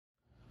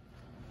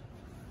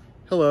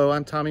Hello,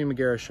 I'm Tommy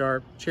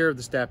McGarrett-Sharp, Chair of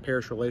the Staff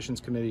Parish Relations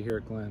Committee here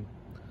at Glen.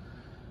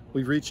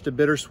 We've reached a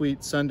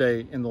bittersweet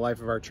Sunday in the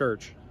life of our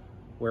church,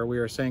 where we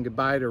are saying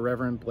goodbye to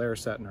Reverend Blair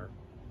Setner.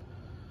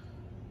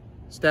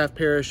 Staff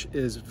Parish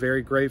is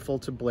very grateful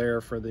to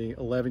Blair for the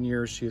 11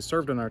 years she has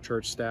served on our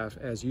church staff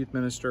as youth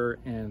minister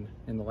and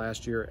in the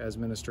last year as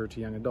minister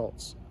to young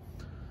adults.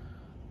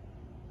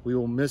 We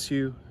will miss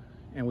you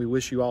and we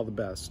wish you all the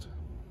best.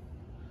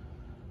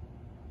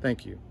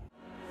 Thank you.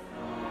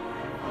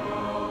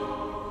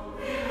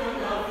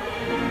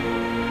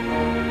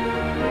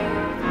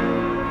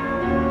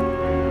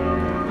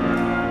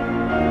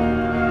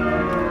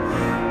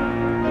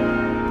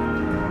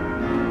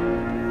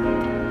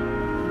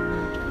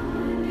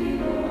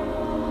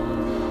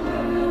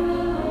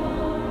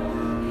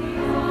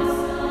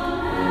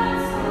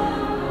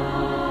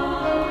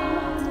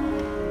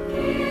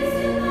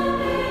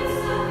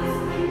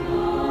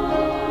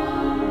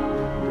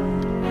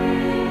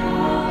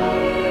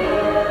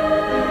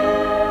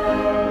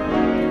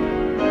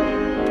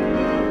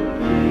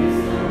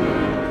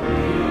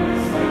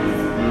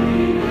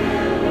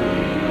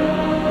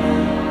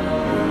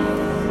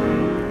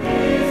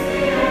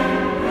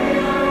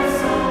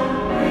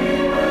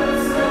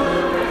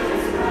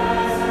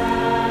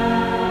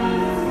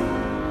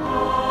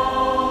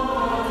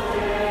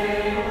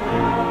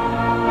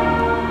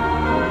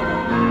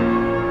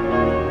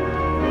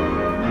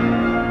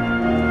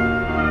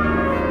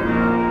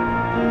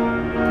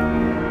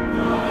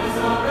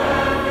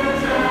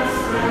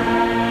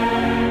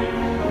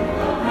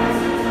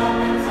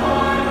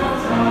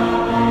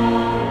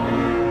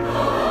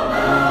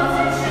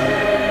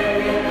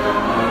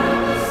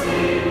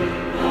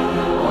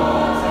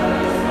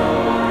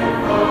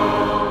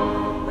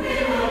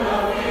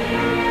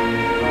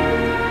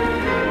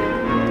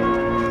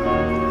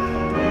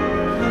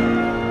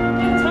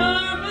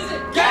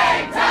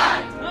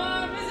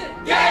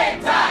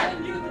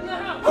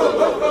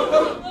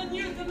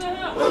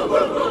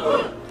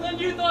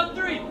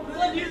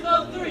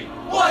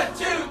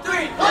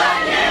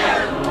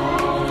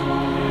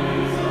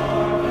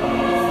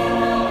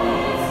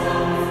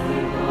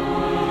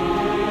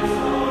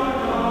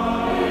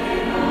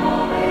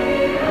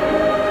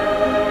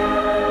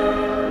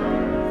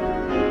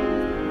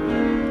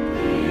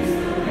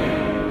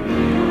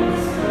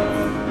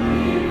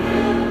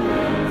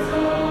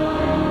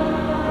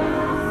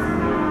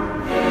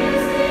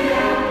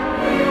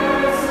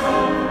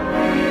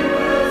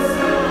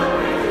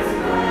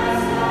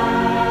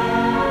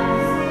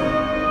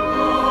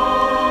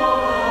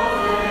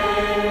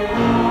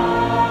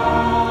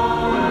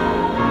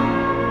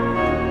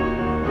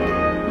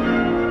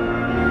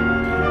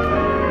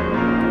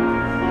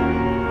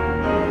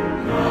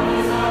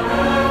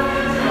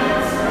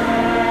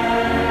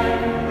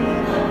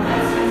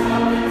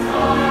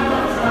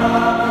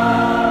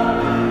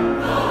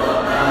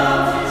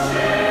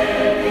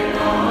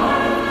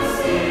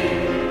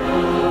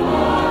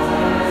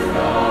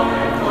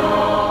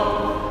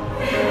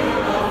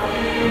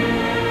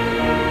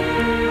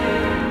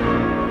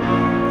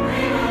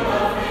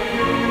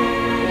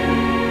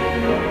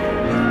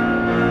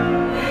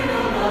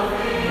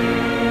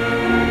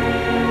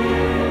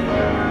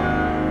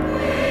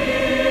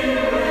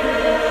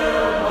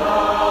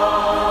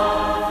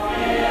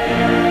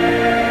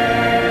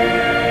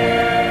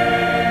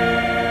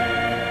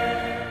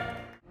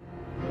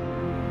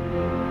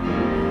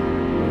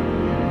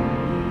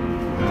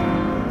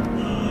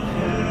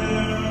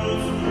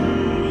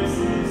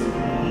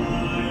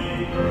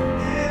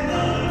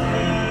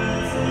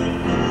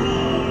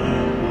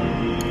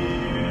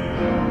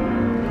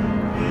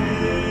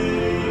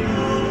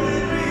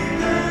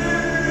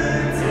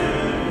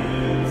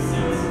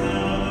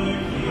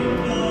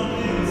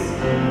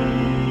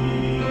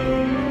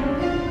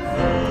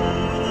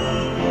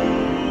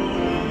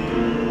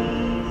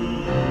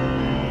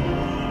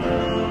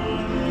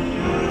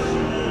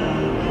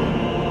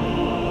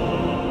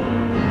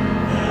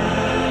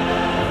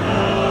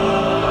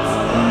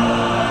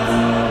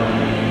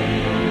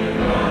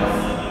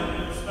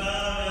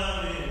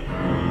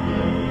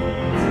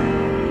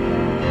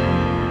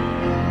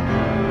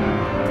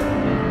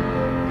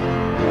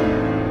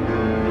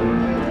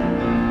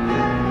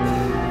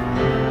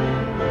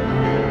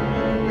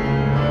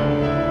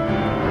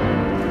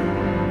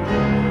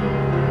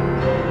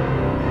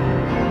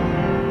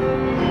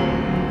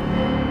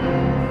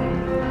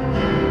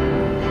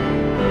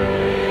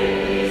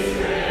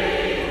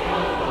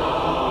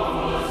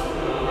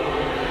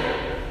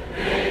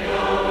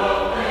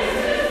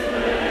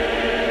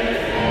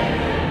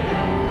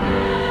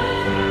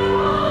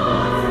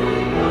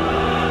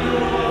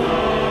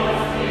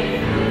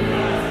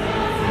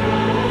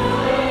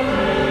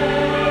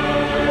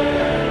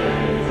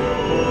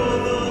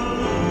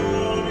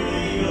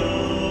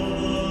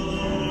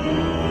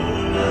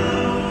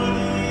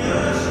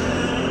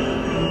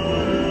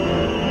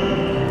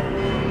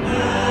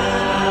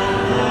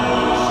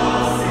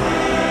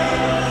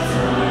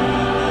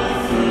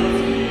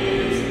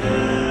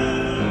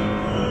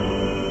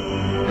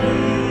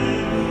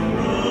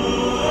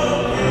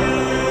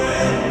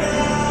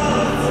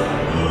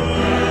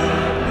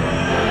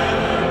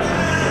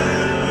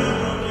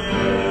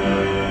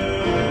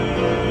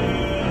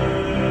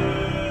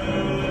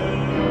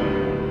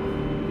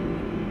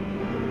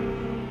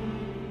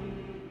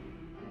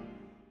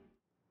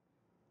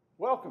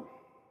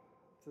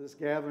 To this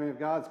gathering of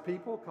God's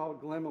people called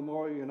Glen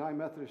Memorial United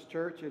Methodist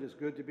Church, it is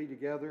good to be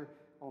together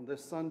on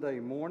this Sunday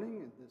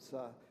morning.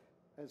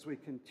 As we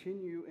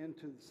continue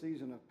into the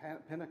season of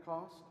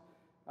Pentecost,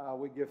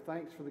 we give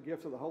thanks for the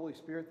gift of the Holy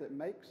Spirit that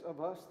makes of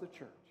us the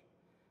church.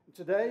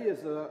 Today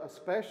is a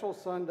special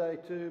Sunday,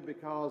 too,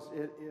 because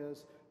it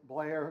is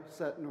Blair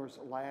Setner's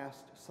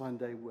last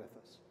Sunday with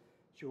us.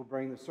 She will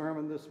bring the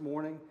sermon this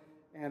morning,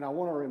 and I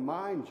want to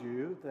remind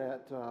you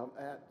that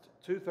at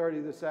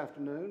 2:30 this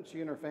afternoon, she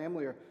and her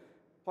family are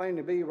planning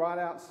to be right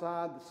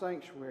outside the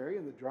sanctuary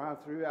in the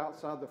drive-thru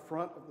outside the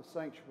front of the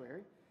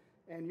sanctuary,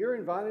 and you're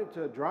invited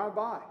to drive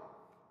by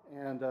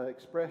and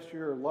express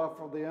your love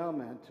for them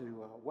and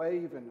to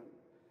wave and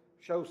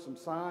show some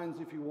signs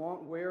if you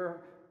want.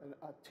 Wear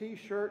a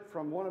t-shirt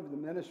from one of the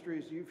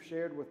ministries you've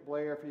shared with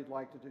Blair if you'd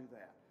like to do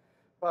that.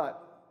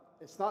 But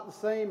it's not the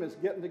same as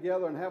getting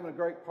together and having a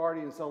great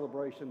party and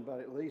celebration, but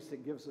at least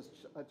it gives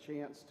us a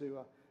chance to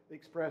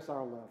express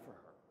our love for her.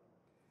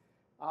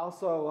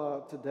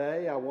 Also,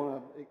 today I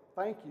want to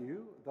thank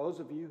you, those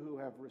of you who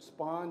have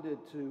responded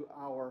to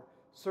our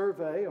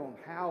survey on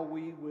how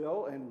we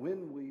will and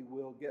when we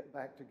will get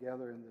back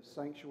together in this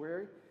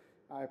sanctuary.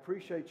 I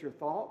appreciate your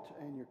thought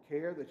and your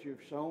care that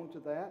you've shown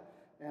to that,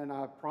 and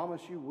I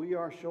promise you we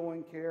are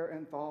showing care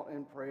and thought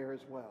and prayer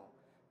as well.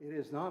 It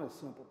is not a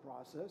simple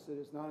process. It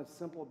is not a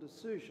simple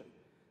decision,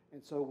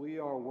 and so we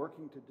are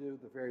working to do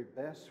the very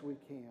best we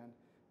can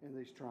in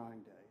these trying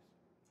days.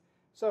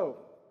 So,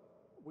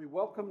 we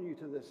welcome you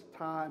to this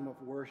time of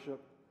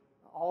worship.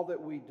 All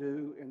that we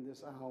do in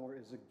this hour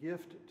is a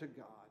gift to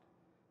God,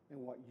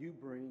 and what you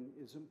bring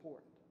is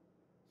important.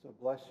 So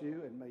bless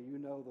you, and may you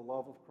know the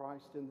love of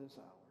Christ in this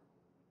hour.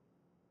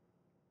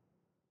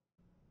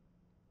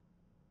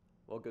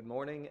 Well, good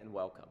morning and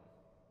welcome.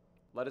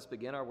 Let us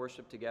begin our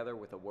worship together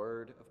with a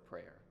word of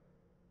prayer.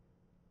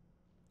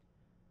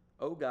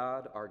 O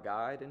God, our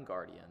guide and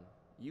guardian,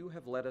 you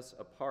have led us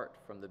apart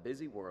from the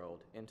busy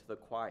world into the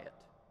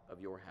quiet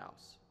of your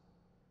house.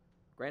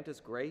 Grant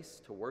us grace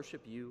to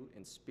worship you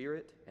in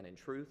spirit and in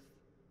truth,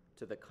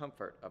 to the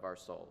comfort of our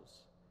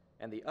souls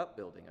and the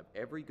upbuilding of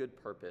every good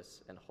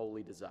purpose and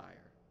holy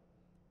desire.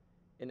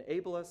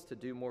 Enable us to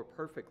do more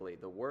perfectly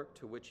the work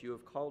to which you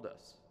have called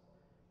us,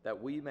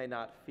 that we may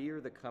not fear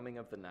the coming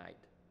of the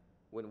night,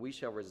 when we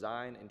shall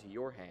resign into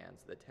your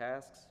hands the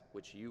tasks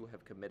which you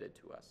have committed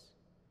to us.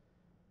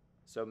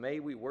 So may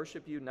we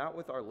worship you not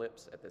with our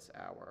lips at this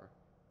hour,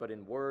 but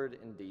in word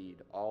and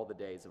deed all the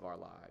days of our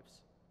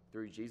lives.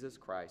 Through Jesus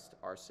Christ,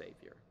 our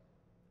Savior.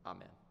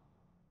 Amen.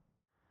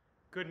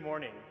 Good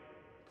morning.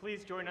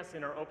 Please join us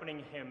in our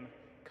opening hymn,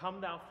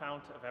 Come Thou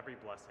Fount of Every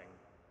Blessing.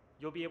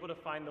 You'll be able to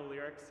find the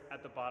lyrics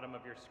at the bottom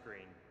of your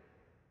screen.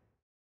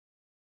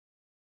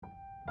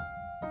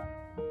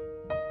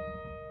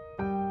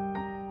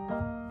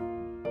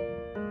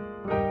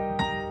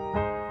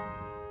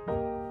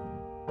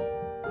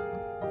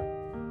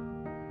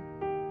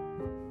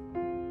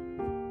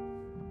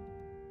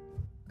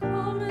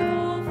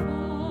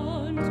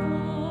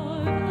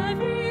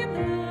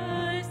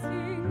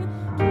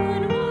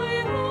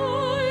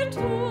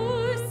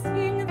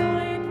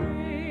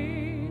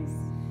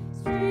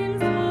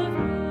 Streams of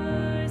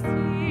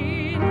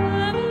mercy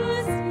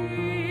never cease.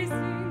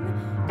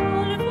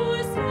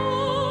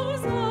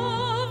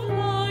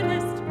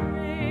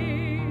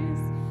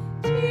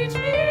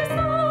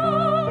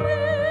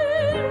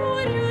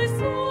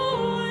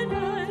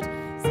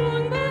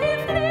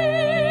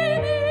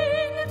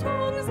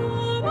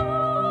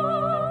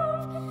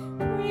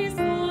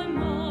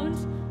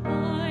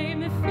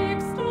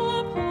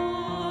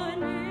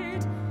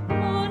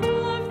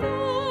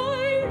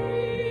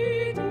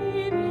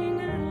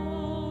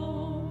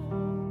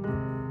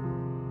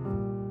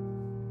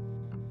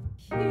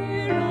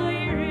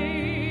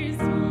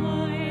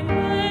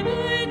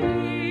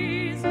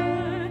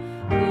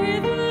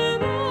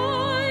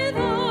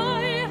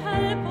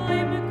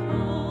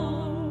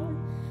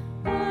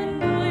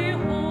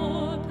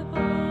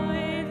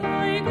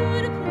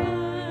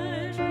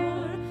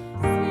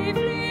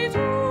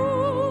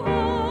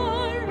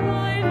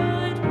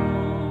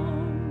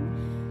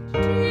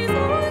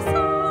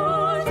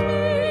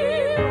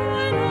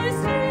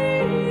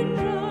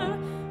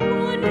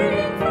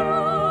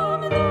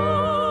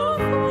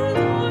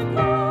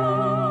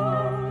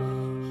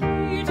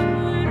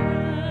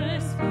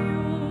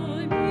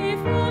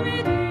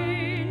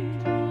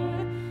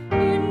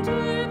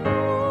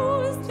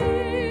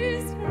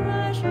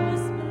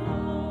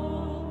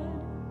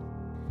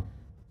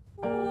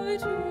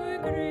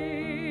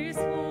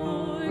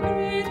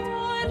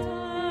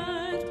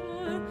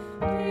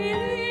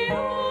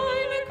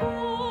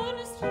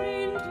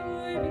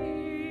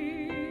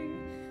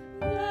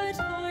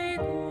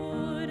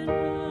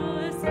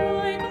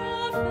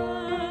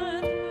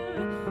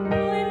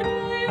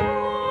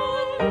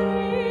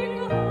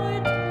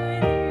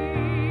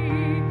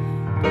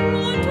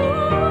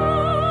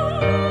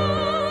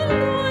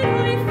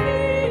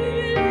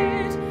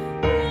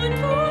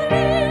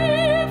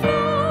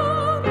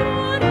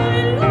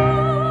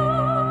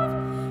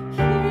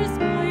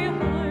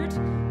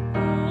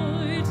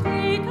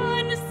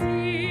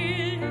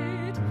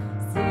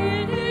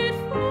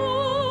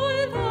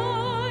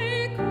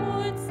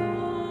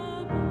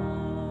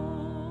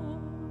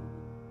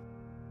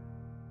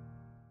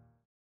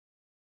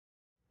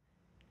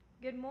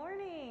 Good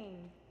morning.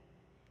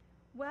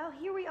 Well,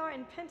 here we are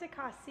in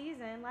Pentecost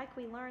season, like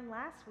we learned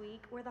last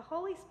week, where the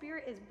Holy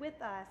Spirit is with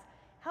us,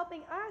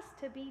 helping us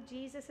to be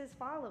Jesus'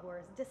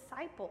 followers,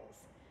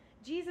 disciples.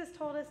 Jesus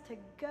told us to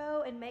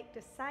go and make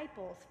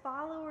disciples,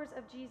 followers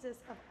of Jesus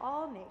of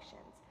all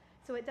nations.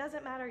 So it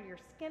doesn't matter your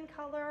skin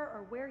color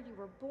or where you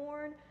were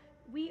born.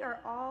 We are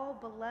all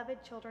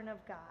beloved children of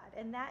God.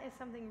 And that is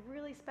something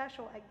really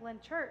special at Glen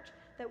Church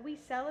that we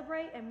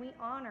celebrate and we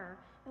honor.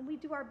 And we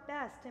do our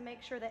best to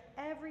make sure that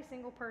every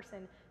single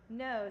person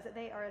knows that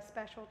they are a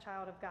special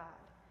child of God.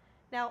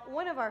 Now,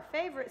 one of our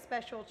favorite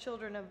special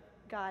children of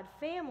God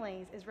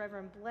families is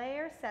Reverend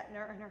Blair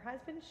Setner and her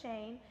husband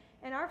Shane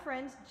and our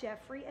friends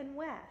Jeffrey and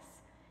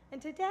Wes.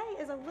 And today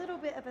is a little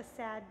bit of a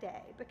sad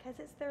day because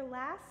it's their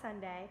last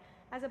Sunday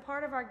as a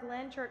part of our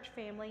Glen Church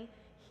family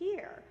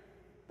here.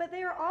 But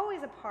they are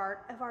always a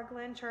part of our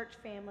Glen Church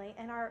family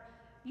and our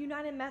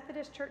United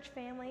Methodist Church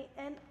family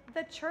and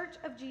the Church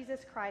of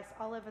Jesus Christ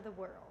all over the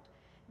world.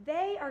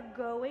 They are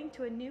going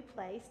to a new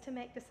place to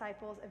make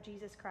disciples of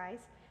Jesus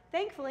Christ,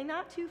 thankfully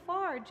not too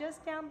far,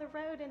 just down the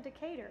road in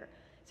Decatur.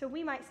 So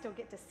we might still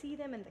get to see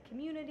them in the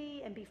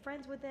community and be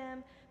friends with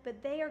them,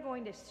 but they are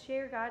going to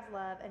share God's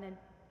love in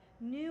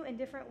a new and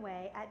different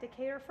way at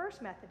Decatur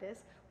First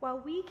Methodist while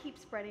we keep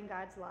spreading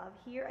God's love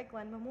here at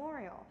Glen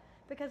Memorial,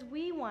 because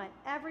we want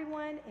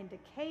everyone in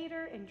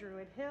Decatur, in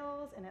Druid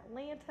Hills, in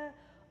Atlanta,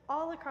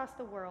 all across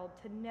the world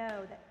to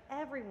know that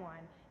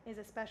everyone is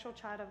a special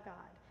child of God.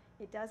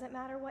 It doesn't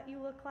matter what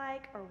you look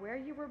like or where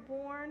you were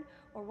born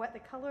or what the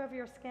color of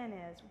your skin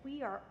is.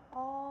 We are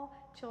all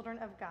children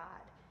of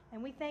God.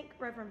 And we thank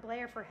Reverend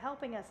Blair for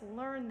helping us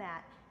learn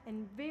that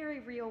in very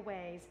real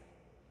ways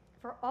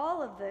for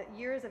all of the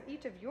years of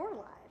each of your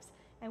lives.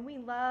 And we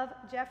love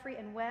Jeffrey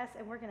and Wes,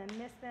 and we're going to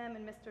miss them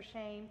and Mr.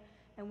 Shane.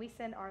 And we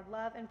send our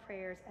love and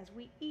prayers as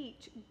we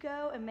each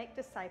go and make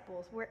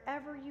disciples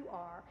wherever you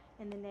are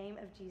in the name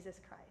of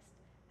Jesus Christ.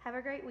 Have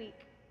a great week.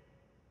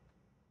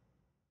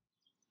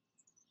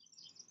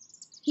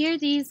 Hear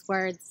these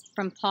words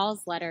from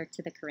Paul's letter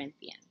to the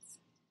Corinthians.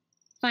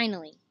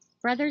 Finally,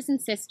 brothers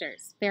and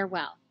sisters,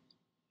 farewell.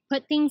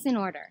 Put things in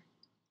order.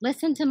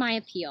 Listen to my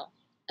appeal.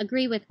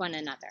 Agree with one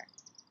another.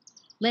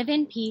 Live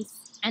in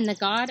peace, and the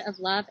God of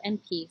love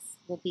and peace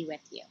will be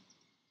with you.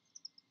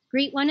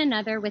 Greet one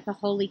another with a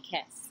holy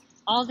kiss.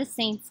 All the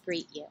saints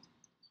greet you.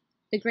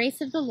 The grace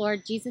of the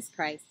Lord Jesus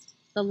Christ,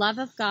 the love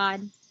of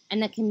God,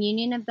 and the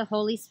communion of the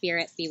Holy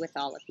Spirit be with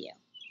all of you.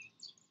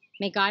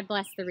 May God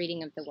bless the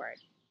reading of the word.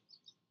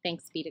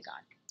 Thanks be to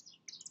God.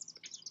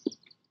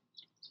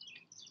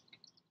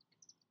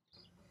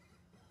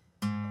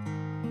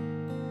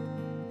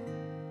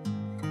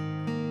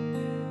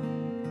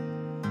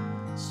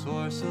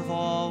 Source of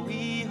all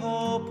we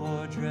hope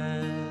or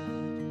dread,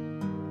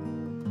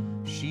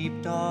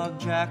 sheepdog,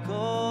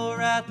 jackal,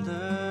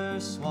 rattler,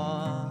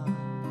 swan,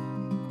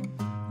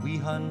 we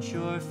hunt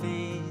your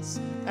face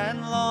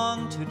and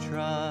long to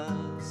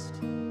trust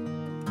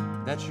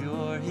that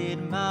your hid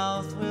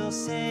mouth will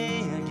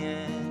say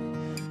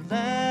again,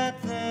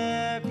 let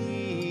there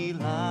be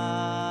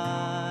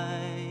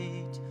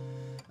light,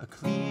 a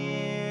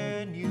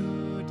clear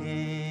new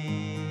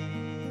day.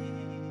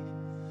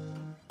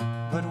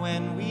 But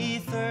when we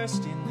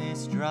thirst in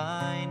this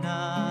dry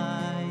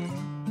night,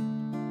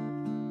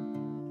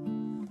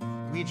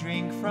 we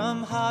drink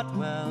from hot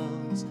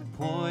wells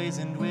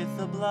poisoned with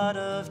the blood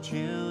of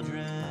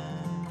children.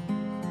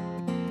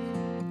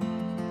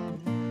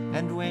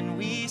 And when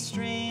we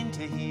strain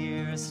to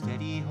hear a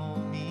steady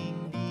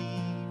homing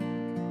beam,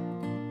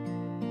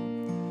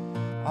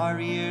 our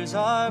ears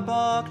are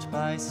balked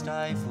by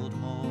stifled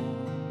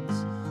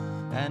moans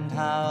and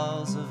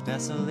howls of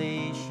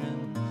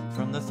desolation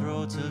from the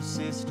throats of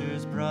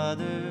sisters,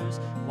 brothers,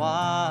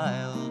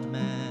 wild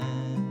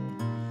men,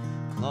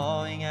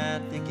 clawing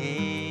at the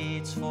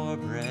gates for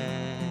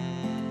bread.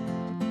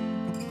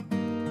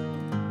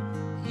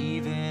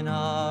 Even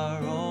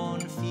our own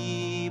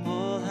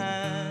feeble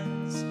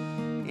hands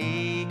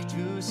ache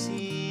to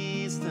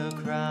seize the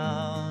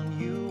crown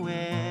you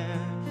wear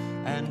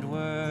and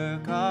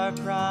work our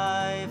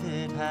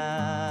private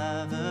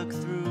havoc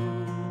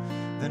through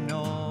the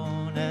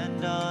known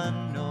and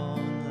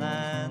unknown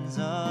lands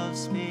of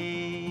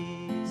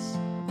space.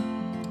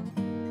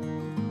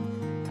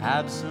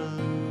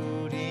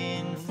 Absolute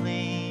in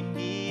flame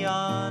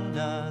beyond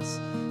us,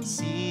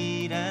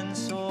 seed and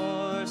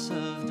source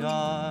of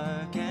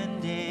dark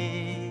and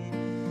day,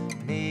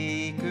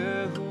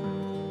 maker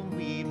whom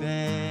we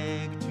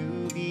beg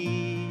to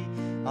be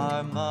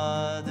our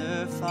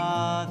mother,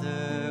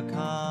 father,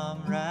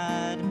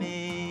 comrade,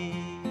 mate,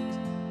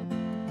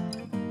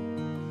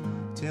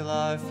 till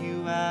our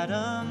few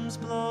atoms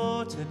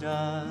blow to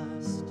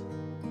dust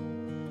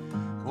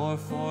or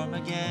form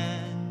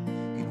again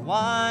in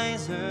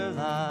wiser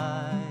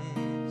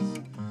lives,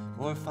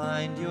 or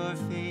find your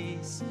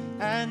face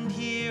and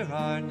hear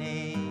our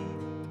name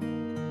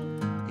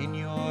in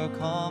your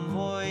calm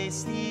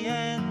voice, the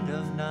end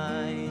of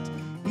night,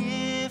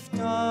 if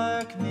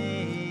dark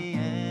may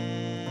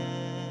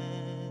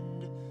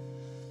end.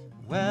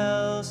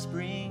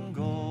 Wellspring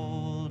gold,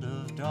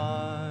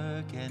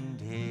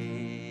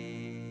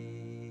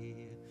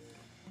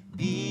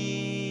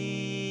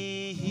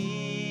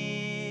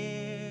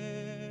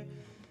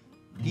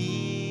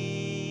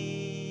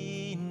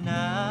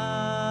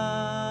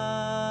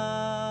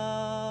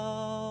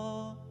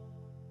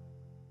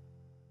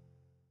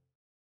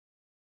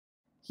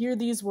 Hear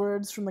these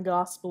words from the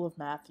Gospel of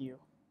Matthew.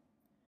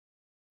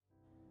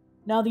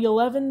 Now the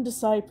 11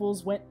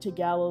 disciples went to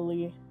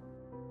Galilee,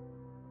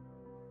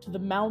 to the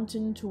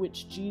mountain to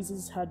which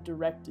Jesus had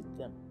directed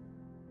them.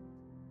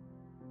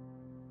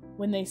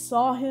 When they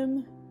saw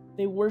him,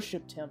 they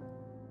worshipped him,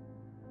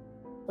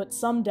 but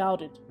some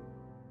doubted.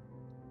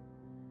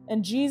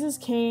 And Jesus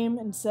came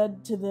and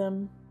said to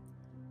them,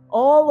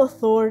 "All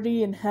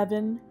authority in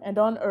heaven and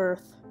on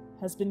earth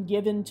has been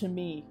given to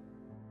me.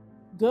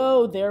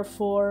 Go,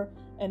 therefore,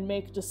 and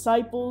make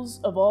disciples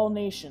of all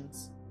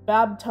nations,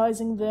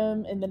 baptizing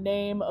them in the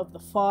name of the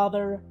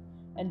Father,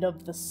 and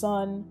of the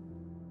Son,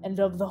 and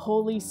of the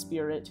Holy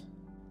Spirit.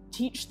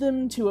 Teach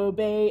them to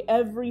obey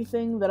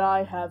everything that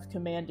I have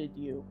commanded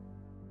you.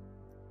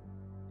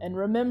 And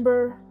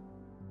remember,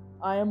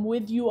 I am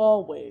with you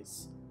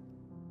always,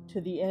 to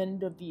the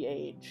end of the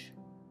age."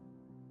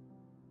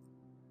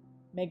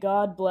 May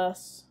God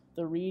bless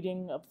the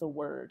reading of the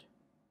Word.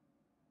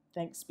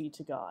 Thanks be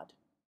to God.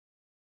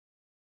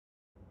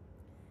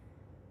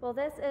 Well,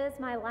 this is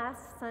my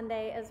last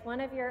Sunday as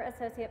one of your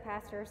associate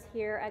pastors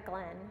here at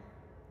Glen.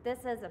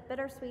 This is a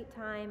bittersweet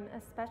time,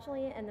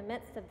 especially in the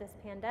midst of this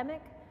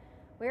pandemic,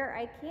 where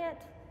I can't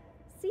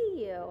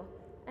see you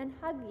and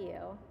hug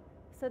you.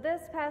 So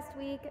this past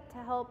week, to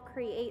help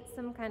create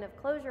some kind of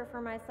closure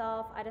for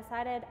myself, I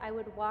decided I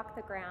would walk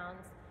the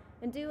grounds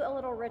and do a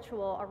little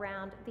ritual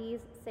around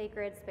these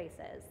sacred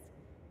spaces.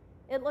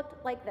 It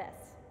looked like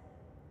this: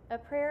 a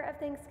prayer of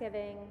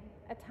thanksgiving,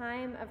 a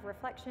time of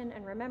reflection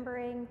and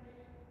remembering,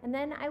 and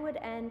then I would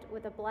end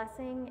with a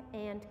blessing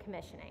and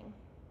commissioning.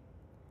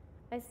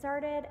 I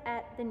started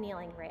at the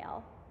kneeling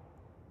rail.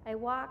 I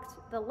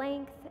walked the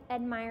length,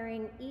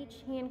 admiring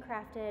each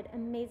handcrafted,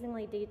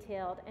 amazingly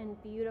detailed, and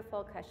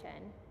beautiful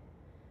cushion.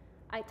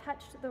 I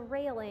touched the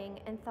railing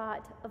and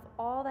thought of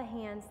all the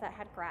hands that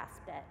had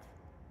grasped it.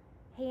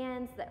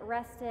 Hands that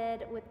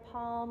rested with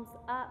palms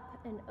up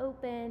and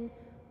open,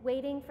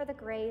 waiting for the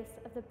grace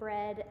of the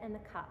bread and the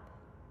cup.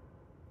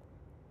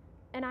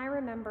 And I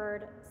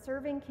remembered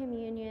serving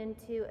communion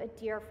to a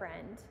dear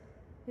friend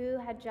who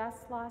had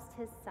just lost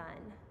his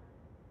son.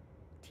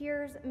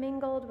 Tears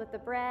mingled with the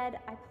bread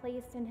I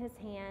placed in his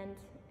hand,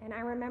 and I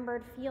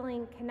remembered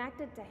feeling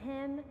connected to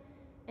him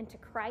and to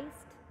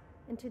Christ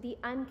and to the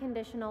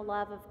unconditional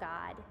love of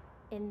God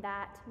in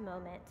that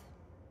moment.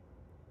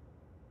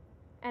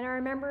 And I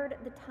remembered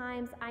the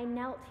times I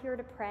knelt here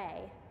to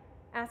pray,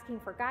 asking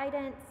for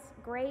guidance,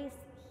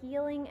 grace,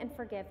 healing, and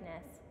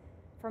forgiveness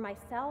for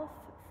myself,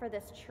 for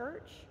this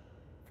church,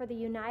 for the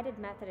United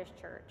Methodist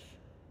Church,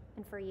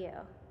 and for you.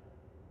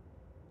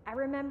 I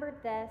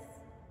remembered this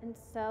and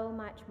so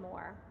much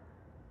more.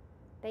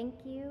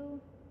 Thank you.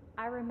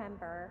 I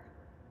remember.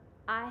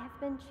 I have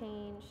been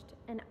changed,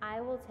 and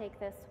I will take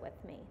this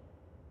with me.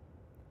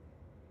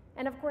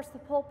 And of course, the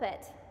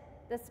pulpit,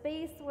 the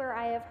space where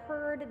I have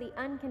heard the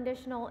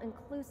unconditional,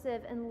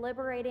 inclusive, and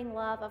liberating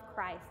love of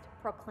Christ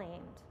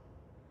proclaimed.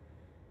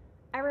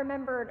 I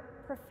remembered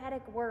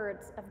prophetic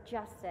words of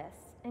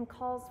justice and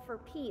calls for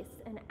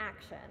peace and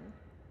action.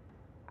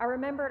 I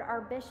remembered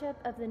our Bishop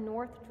of the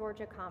North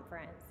Georgia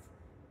Conference,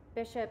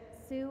 Bishop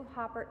Sue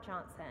Hoppert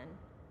Johnson,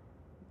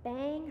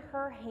 bang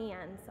her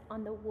hands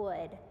on the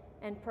wood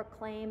and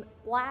proclaim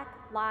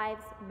Black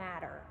Lives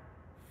Matter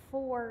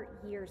 4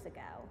 years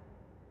ago.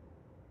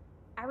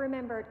 I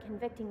remembered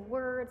convicting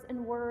words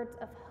and words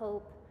of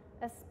hope,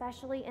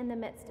 especially in the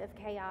midst of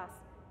chaos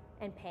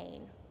and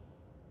pain.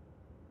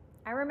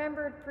 I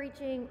remembered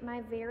preaching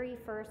my very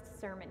first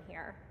sermon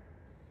here,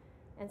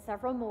 and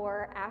several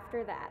more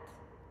after that,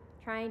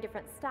 trying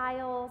different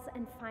styles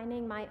and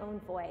finding my own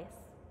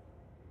voice.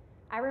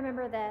 I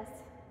remember this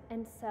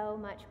and so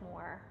much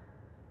more.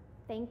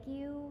 Thank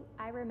you.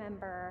 I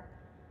remember.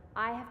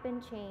 I have been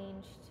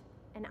changed,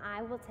 and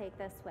I will take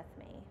this with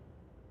me.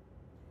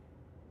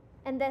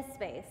 And this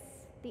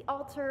space, the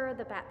altar,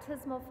 the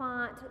baptismal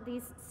font,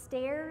 these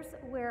stairs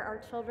where our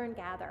children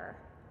gather.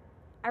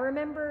 I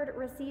remembered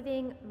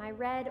receiving my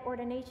red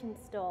ordination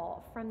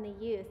stole from the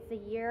youth the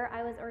year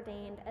I was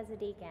ordained as a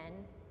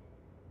deacon.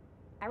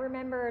 I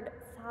remembered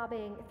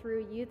sobbing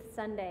through Youth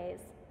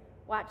Sundays,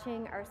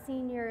 watching our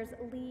seniors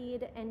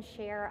lead and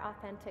share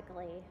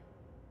authentically.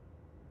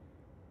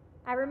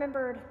 I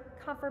remembered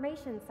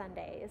confirmation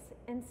Sundays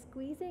and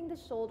squeezing the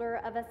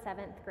shoulder of a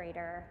 7th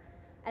grader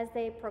as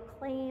they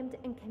proclaimed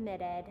and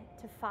committed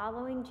to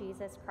following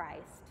Jesus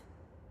Christ.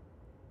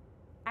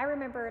 I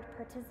remembered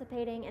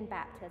participating in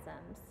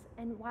baptisms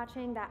and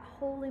watching that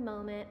holy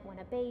moment when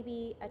a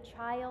baby, a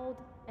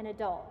child, an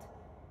adult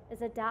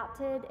is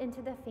adopted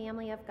into the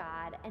family of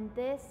God and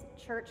this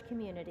church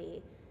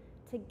community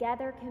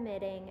together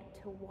committing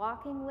to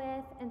walking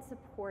with and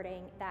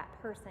supporting that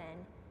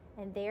person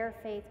and their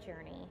faith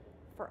journey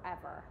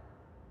forever.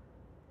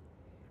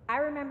 I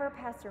remember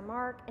Pastor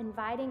Mark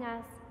inviting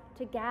us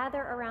to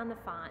gather around the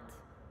font,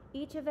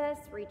 each of us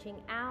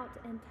reaching out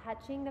and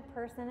touching the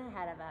person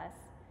ahead of us,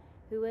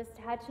 who was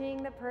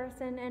touching the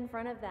person in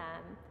front of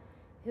them,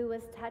 who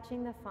was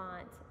touching the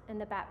font and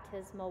the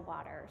baptismal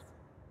waters.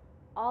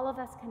 All of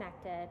us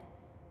connected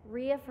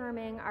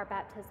reaffirming our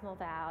baptismal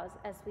vows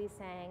as we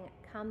sang,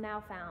 "Come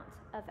Thou Fount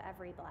of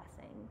Every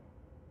Blessing."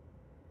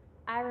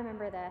 I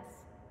remember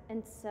this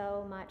and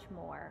so much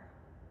more.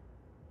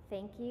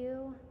 Thank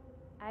you.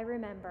 I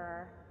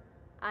remember.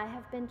 I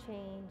have been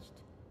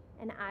changed,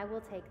 and I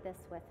will take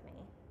this with me.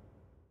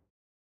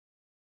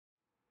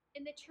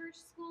 In the church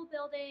school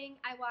building,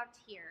 I walked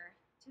here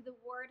to the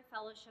Ward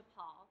Fellowship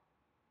Hall.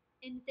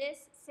 In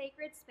this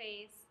sacred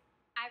space,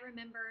 I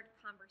remembered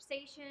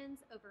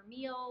conversations over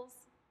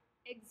meals,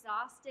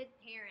 exhausted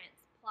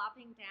parents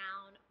plopping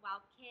down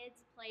while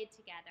kids played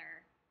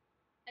together,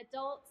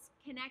 adults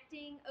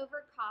connecting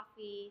over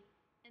coffee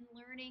and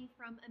learning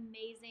from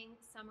amazing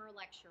summer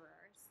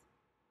lecturers.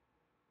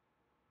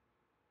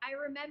 I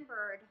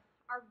remembered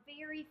our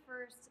very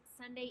first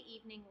Sunday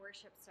evening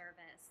worship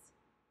service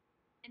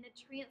and the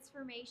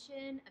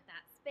transformation of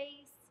that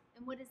space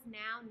and what is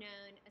now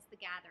known as the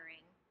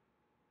Gathering.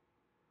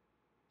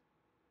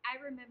 I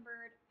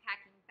remembered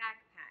packing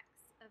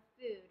backpacks of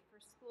food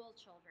for school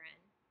children,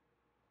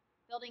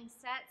 building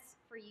sets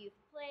for youth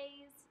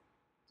plays,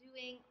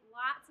 doing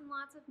lots and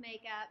lots of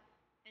makeup,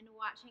 and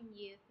watching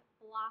youth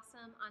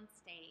blossom on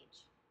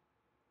stage.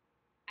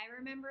 I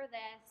remember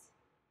this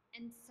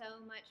and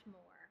so much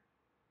more.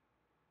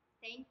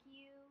 Thank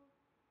you.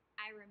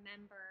 I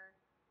remember.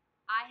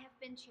 I have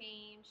been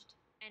changed,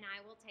 and I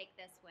will take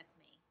this with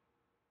me.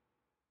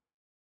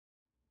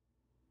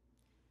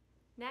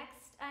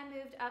 Next, I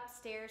moved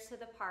upstairs to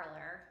the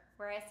parlor,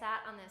 where I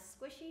sat on this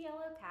squishy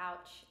yellow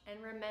couch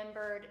and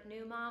remembered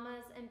new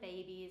mamas and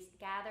babies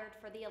gathered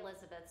for the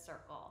Elizabeth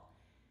Circle,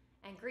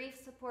 and grief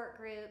support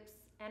groups,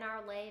 and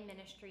our lay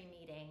ministry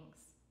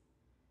meetings.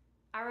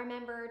 I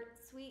remembered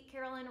sweet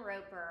Carolyn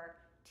Roper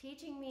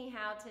teaching me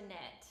how to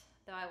knit,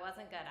 though I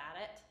wasn't good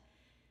at it,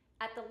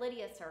 at the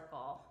Lydia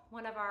Circle,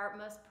 one of our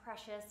most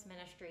precious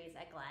ministries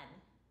at Glen.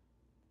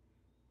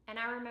 And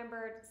I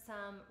remembered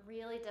some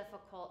really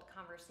difficult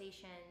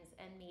conversations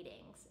and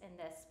meetings in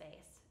this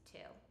space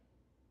too.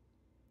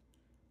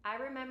 I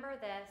remember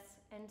this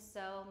and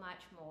so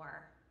much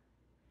more.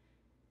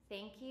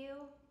 Thank you.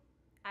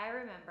 I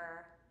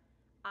remember.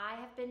 I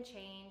have been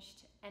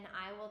changed, and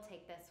I will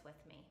take this with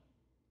me.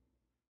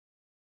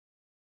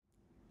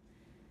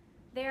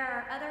 There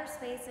are other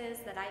spaces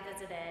that I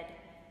visited: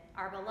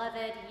 our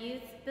beloved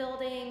youth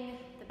building,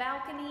 the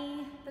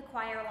balcony, the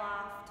choir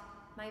loft,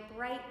 my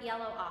bright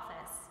yellow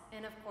office,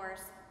 and of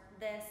course,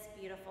 this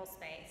beautiful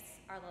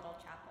space, our little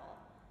chapel.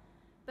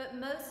 But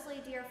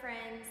mostly, dear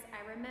friends,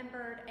 I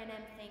remembered and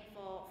am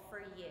thankful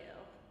for you.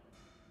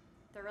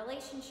 The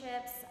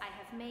relationships I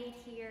have made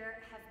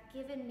here have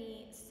given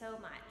me so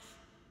much.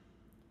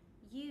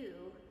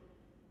 You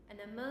and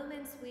the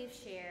moments we've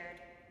shared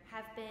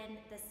have been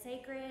the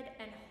sacred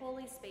and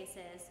holy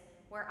spaces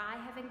where I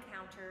have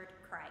encountered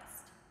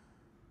Christ.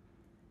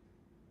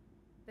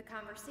 The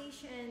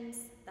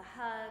conversations, the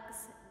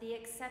hugs, the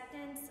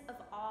acceptance of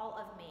all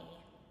of me,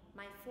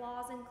 my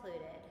flaws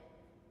included,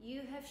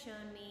 you have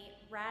shown me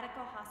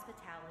radical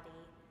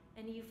hospitality,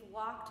 and you've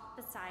walked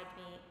beside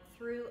me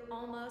through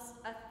almost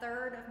a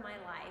third of my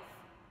life.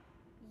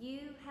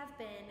 You have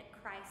been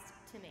Christ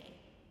to me.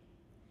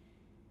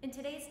 In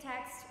today's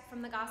text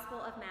from the Gospel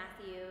of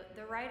Matthew,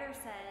 the writer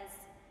says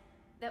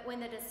that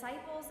when the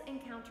disciples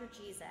encountered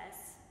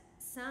Jesus,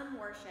 some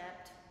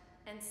worshiped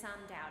and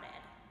some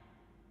doubted.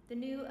 The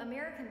New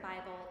American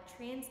Bible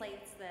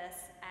translates this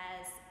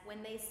as,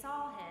 when they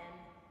saw him,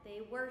 they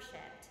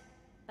worshiped,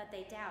 but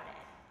they doubted.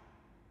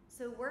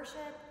 So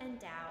worship and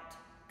doubt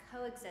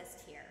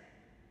coexist here.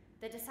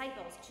 The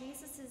disciples,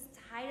 Jesus'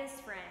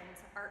 tightest friends,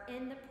 are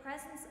in the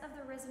presence of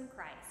the risen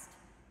Christ,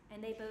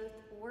 and they both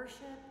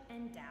worship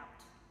and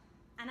doubt.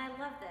 And I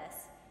love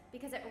this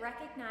because it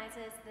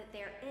recognizes that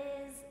there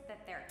is,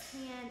 that there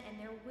can, and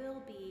there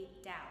will be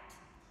doubt,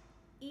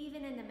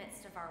 even in the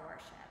midst of our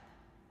worship.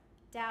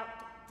 Doubt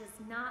does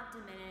not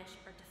diminish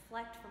or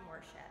deflect from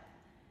worship.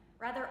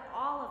 Rather,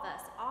 all of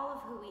us, all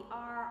of who we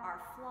are,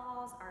 our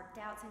flaws, our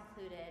doubts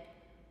included,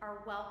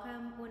 are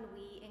welcome when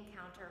we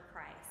encounter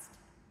Christ.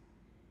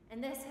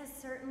 And this has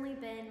certainly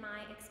been my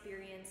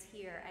experience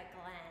here at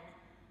Glen.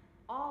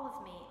 All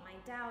of me, my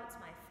doubts,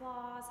 my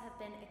flaws have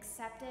been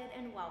accepted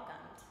and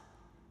welcomed,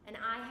 and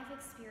I have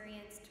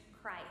experienced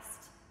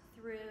Christ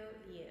through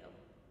you.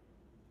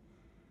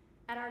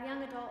 At our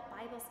young adult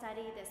Bible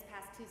study this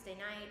past Tuesday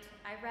night,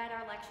 I read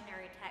our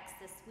lectionary text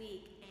this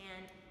week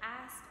and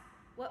asked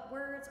what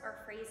words or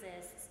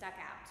phrases stuck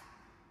out.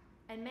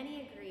 And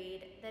many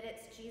agreed that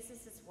it's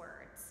Jesus'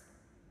 words.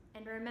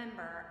 And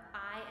remember,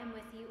 I am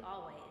with you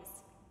always,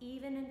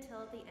 even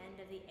until the end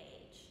of the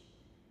age,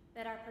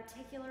 that are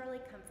particularly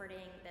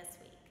comforting this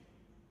week.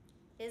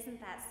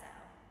 Isn't that so?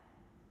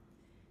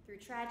 Through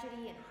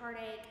tragedy and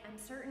heartache,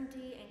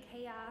 uncertainty and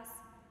chaos,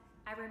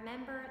 I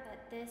remember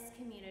that this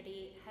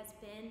community has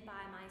been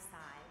by my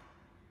side.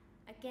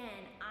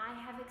 Again, I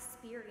have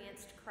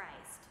experienced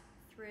Christ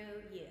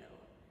through you.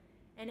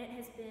 And it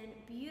has been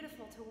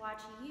beautiful to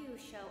watch you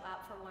show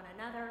up for one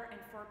another and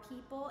for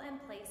people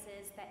and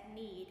places that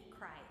need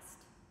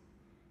Christ.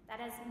 That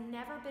has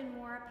never been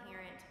more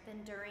apparent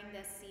than during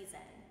this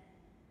season.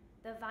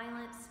 the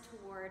violence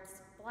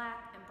towards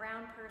Black and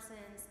brown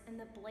persons, and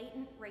the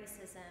blatant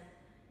racism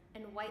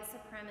and white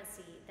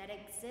supremacy that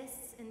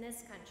exists in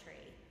this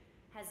country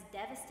has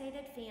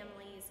devastated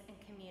families and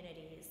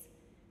communities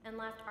and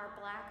left our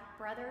Black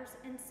brothers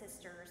and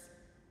sisters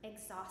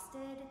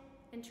exhausted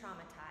and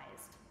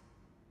traumatized.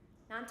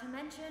 Not to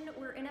mention,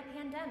 we're in a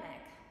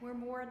pandemic where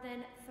more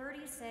than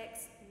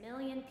 36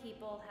 million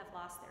people have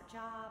lost their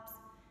jobs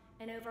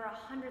and over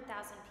 100,000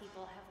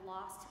 people have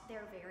lost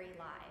their very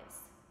lives.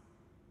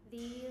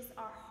 These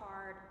are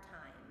hard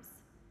times.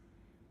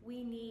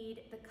 We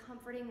need the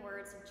comforting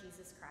words of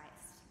Jesus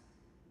Christ.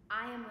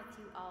 I am with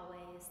you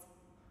always,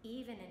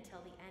 even until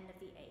the end of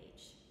the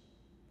age.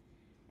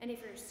 And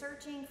if you're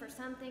searching for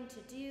something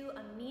to do,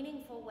 a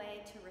meaningful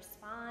way to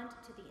respond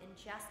to the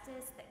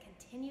injustice that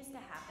continues to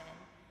happen,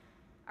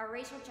 our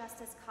Racial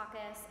Justice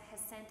Caucus has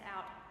sent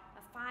out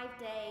a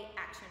 5-day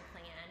action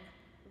plan,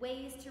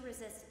 ways to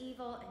resist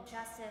evil,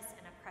 injustice,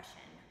 and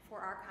oppression for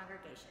our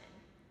congregation.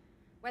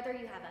 Whether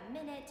you have a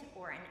minute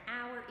or an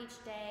hour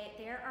each day,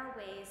 there are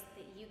ways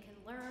that you can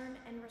learn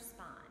and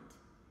respond.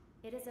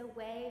 It is a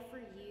way for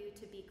you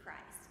to be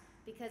Christ.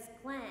 Because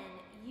Glen,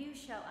 you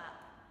show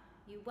up,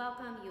 you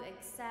welcome, you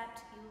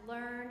accept, you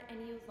learn,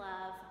 and you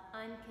love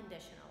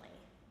unconditionally.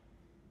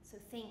 So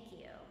thank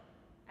you.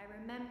 I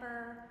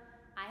remember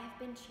I have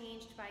been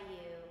changed by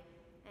you,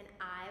 and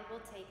I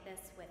will take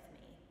this with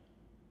me.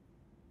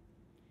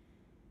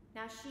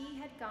 Now she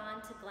had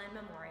gone to Glen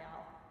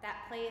Memorial,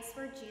 that place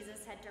where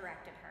Jesus had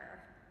directed her.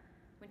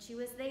 When she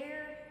was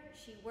there,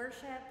 she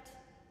worshiped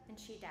and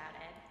she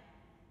doubted.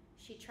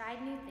 She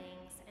tried new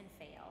things and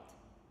failed.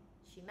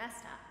 She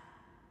messed up.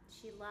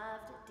 She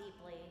loved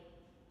deeply.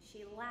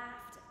 She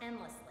laughed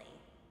endlessly.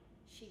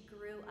 She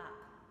grew up.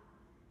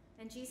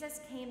 And Jesus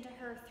came to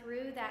her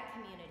through that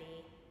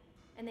community,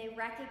 and they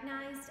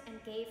recognized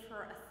and gave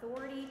her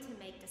authority to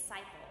make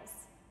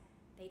disciples.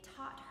 They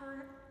taught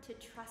her to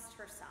trust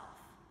herself.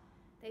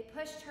 They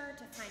pushed her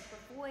to find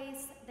her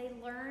voice. They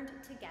learned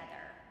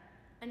together,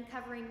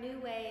 uncovering new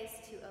ways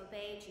to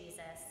obey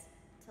Jesus,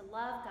 to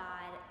love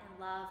God and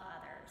love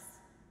others.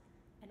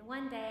 And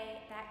one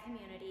day, that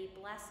community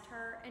blessed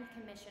her and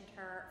commissioned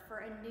her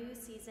for a new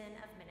season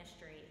of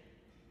ministry.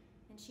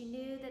 And she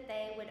knew that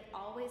they would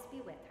always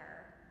be with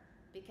her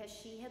because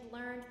she had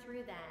learned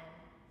through them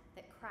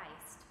that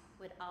Christ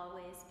would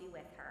always be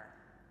with her.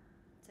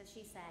 So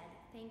she said,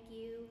 "Thank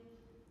you.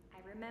 I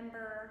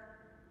remember.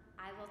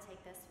 I will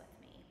take this with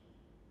me."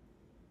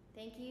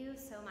 Thank you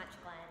so much,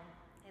 Glen.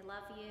 I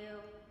love you.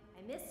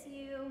 I miss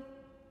you.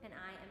 And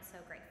I am so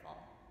grateful.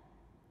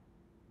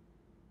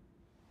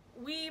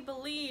 We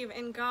believe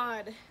in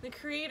God, the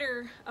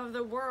creator of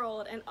the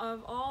world and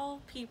of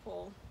all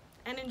people,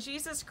 and in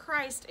Jesus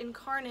Christ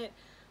incarnate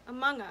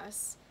among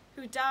us,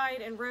 who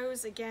died and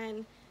rose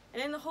again,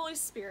 and in the Holy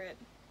Spirit,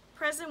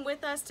 present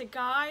with us to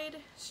guide,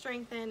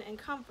 strengthen, and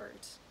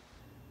comfort.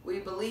 We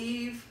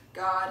believe,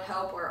 God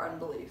help our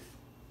unbelief.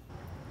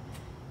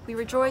 We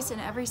rejoice in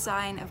every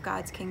sign of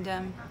God's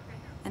kingdom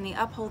and the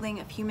upholding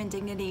of human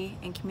dignity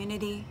and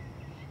community,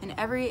 in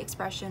every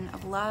expression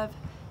of love,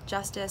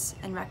 justice,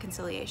 and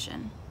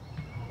reconciliation,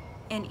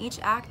 in each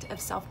act of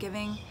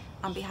self-giving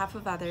on behalf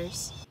of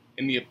others,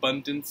 in the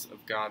abundance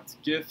of God's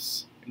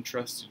gifts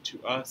entrusted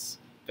to us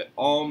that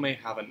all may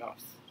have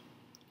enough,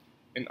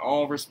 in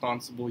all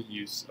responsible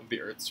use of the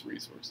earth's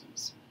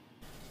resources.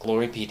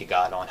 Glory be to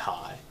God on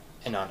high,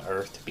 and on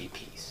earth be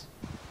peace.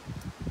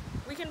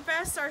 We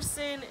confess our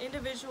sin,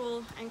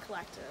 individual and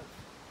collective,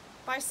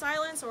 by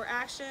silence or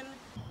action,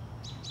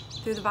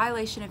 through the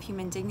violation of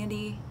human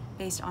dignity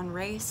based on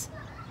race,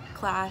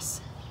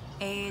 class,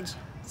 age,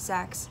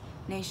 sex,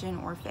 nation,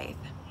 or faith.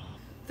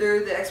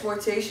 Through the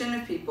exploitation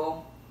of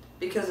people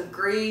because of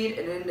greed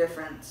and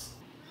indifference.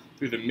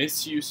 Through the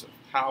misuse of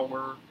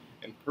power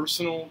in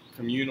personal,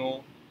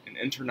 communal, and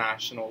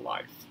international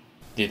life.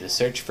 Through the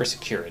search for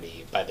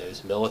security by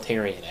those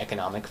military and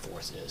economic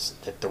forces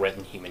that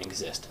threaten human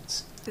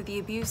existence. Through the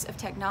abuse of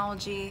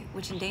technology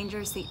which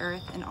endangers the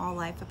earth and all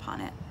life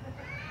upon it.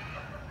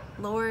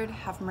 Lord,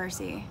 have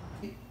mercy.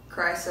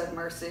 Christ, have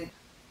mercy.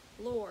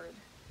 Lord,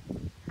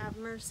 have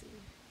mercy.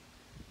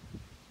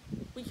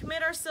 We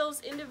commit ourselves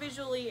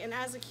individually and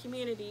as a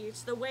community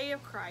to the way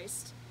of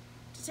Christ,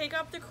 to take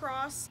up the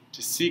cross,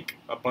 to seek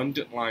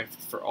abundant life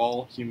for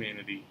all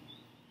humanity,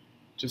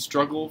 to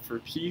struggle for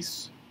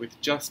peace with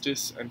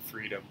justice and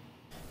freedom,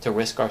 to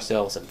risk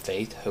ourselves in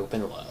faith, hope,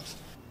 and love,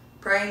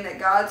 praying that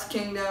God's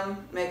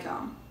kingdom may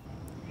come.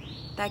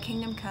 Thy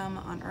kingdom come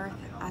on earth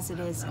as it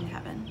is in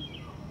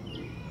heaven.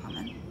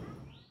 Amen.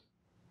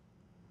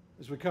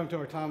 As we come to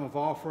our time of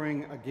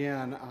offering,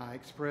 again, I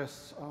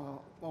express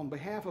on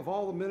behalf of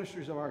all the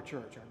ministries of our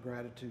church our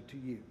gratitude to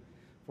you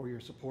for your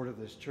support of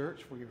this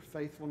church, for your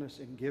faithfulness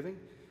in giving.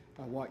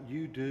 What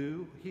you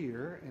do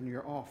here and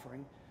your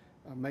offering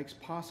makes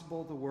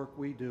possible the work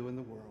we do in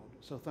the world.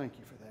 So thank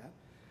you for that.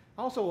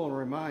 I also want to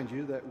remind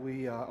you that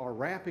we are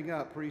wrapping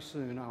up pretty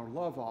soon our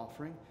love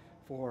offering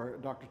for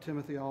Dr.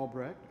 Timothy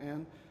Albrecht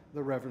and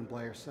the Reverend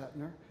Blair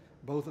Setner,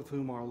 both of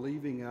whom are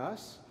leaving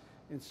us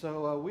And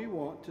so we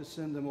want to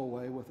send them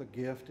away with a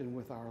gift and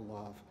with our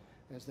love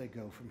as they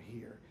go from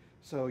here.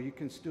 So you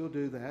can still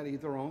do that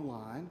either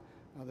online.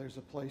 There's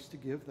a place to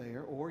give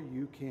there, or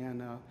you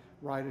can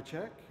write a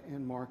check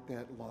and mark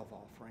that love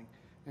offering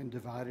and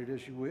divide it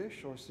as you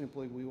wish, or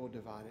simply we will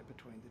divide it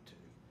between the two.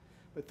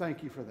 But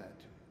thank you for that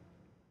too.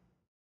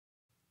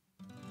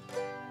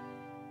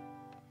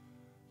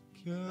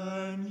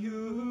 Can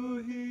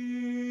you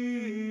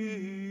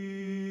hear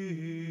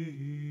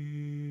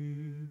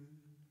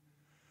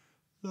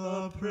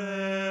the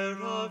prayer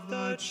of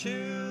the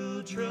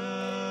children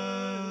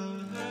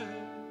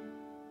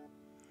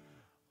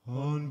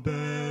on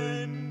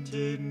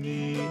bended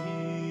knee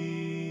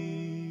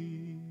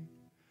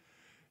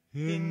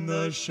in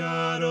the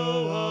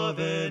shadow of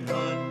an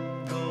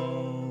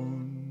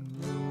unknown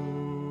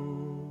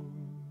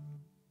room?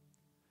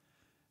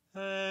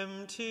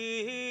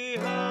 Empty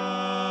eyes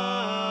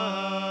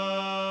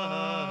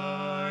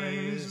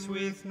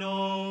with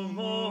no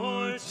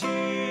more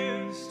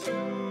tears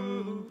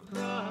to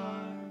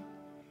cry,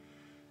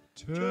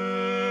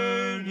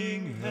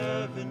 turning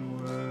heavenward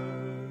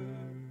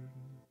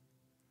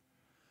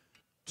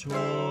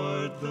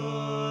toward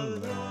the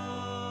light,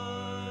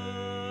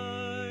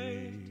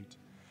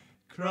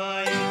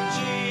 crying,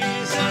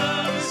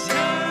 Jesus,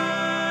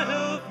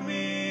 help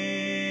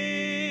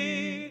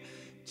me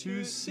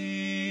to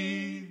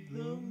see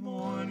the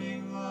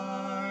morning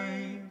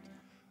light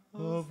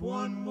of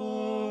one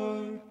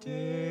more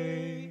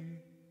day.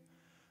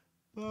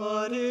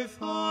 But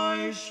if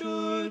I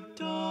should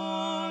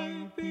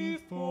die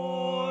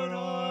before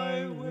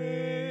I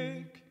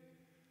wake,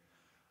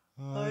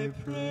 I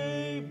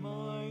pray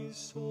my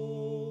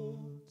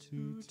soul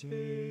to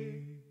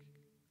take.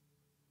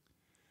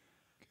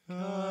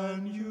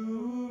 Can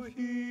you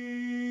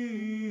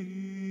heal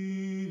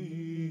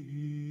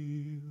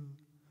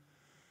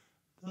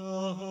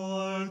the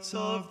hearts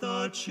of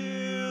the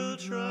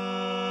children,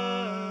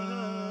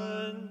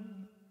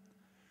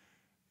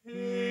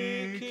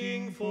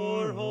 aching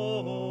for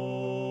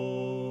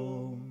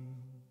home,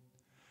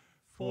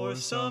 for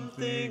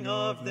something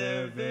of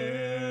their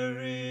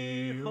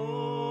very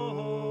own?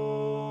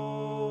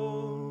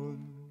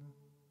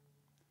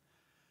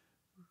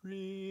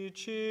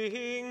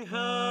 Reaching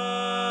hands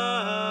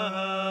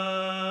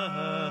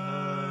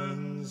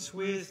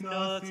with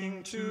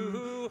nothing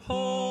to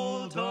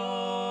hold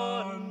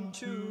on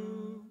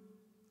to,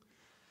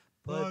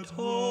 but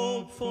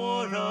hope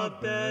for a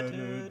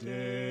better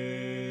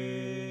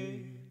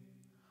day,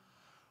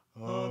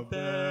 a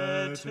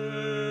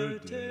better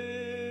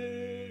day.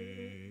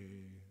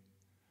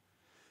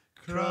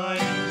 Crying,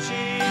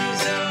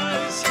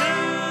 Jesus,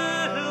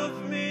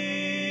 help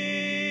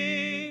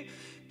me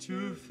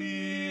to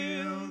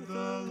feel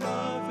the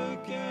love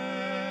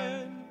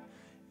again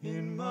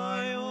in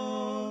my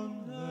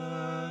own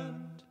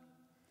land.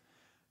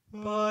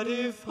 But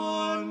if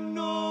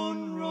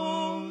unknown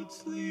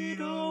roads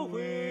lead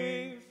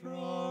away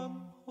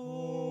from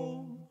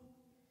home,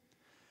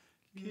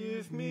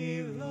 give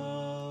me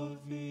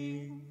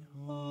loving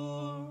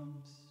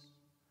arms,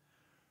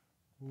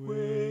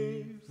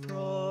 away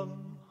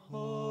from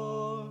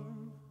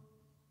harm.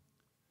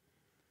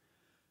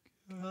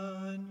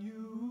 Can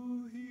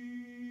you hear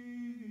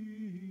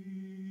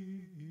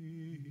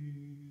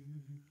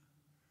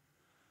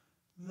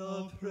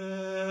the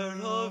prayer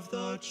of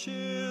the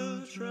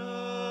children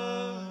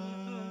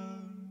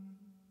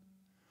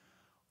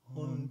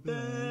on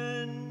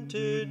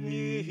bended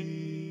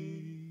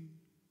knee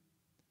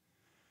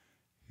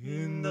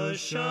in the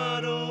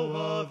shadow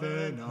of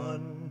an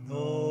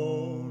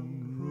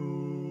unknown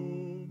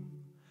room?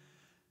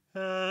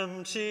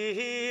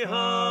 Empty eyes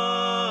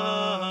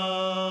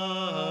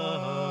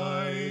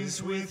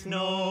with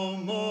no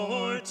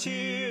more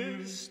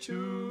tears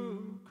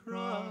to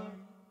cry,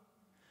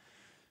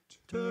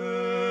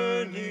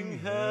 turning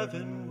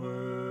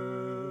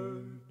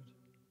heavenward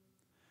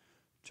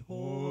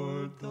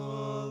toward the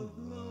light.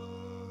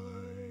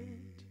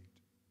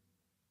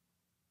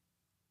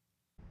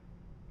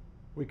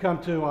 We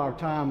come to our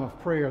time of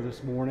prayer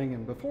this morning,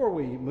 and before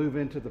we move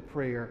into the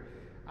prayer,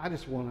 I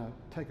just want to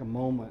take a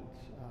moment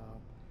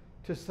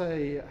to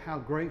say how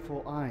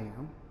grateful I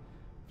am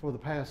for the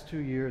past 2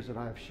 years that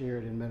I've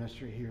shared in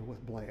ministry here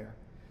with Blair.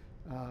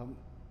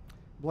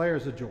 Blair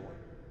is a joy.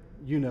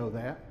 You know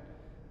that.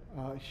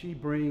 She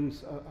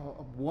brings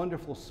a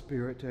wonderful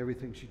spirit to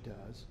everything she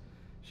does.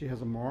 She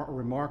has a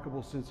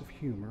remarkable sense of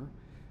humor,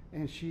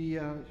 and she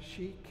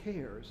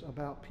cares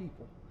about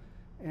people,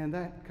 and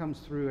that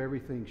comes through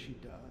everything she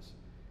does.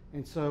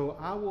 And so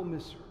I will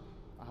miss her.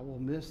 I will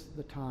miss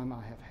the time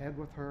I have had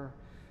with her,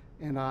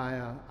 and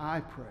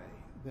I pray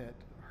that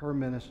her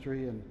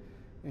ministry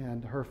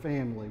and her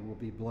family will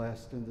be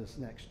blessed in this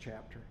next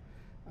chapter.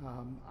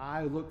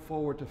 I look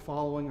forward to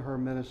following her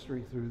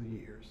ministry through the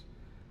years,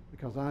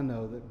 because I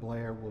know that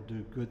Blair will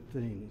do good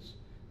things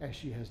as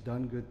she has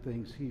done good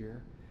things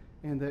here,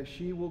 and that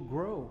she will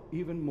grow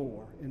even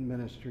more in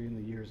ministry in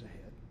the years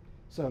ahead.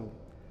 So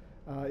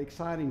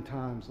exciting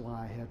times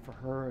lie ahead for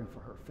her and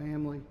for her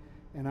family,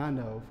 and I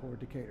know for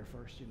Decatur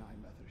First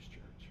United Methodist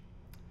Church.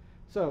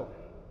 So,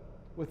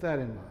 with that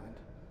in mind,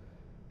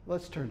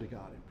 let's turn to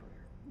God in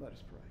prayer. Let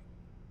us pray.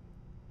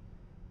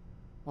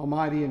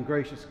 Almighty and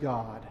gracious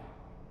God,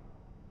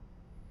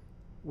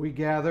 we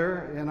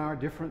gather in our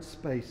different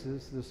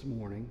spaces this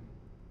morning,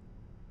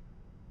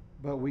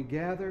 but we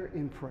gather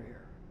in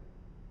prayer,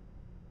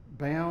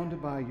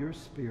 bound by your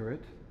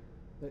Spirit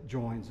that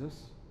joins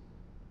us,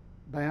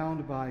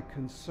 bound by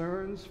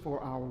concerns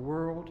for our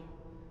world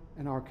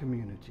and our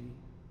community,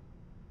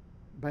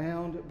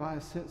 bound by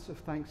a sense of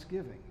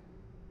thanksgiving,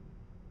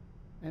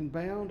 and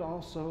bound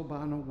also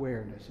by an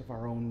awareness of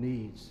our own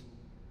needs,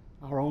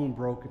 our own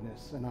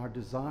brokenness, and our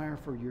desire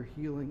for your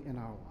healing in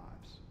our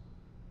lives.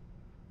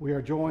 We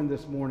are joined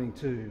this morning,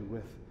 too,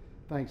 with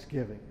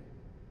thanksgiving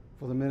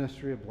for the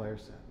ministry of Blair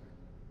Sadler.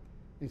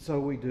 And so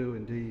we do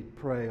indeed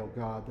pray, oh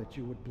God, that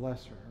you would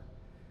bless her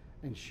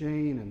and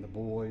Shane and the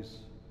boys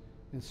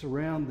and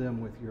surround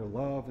them with your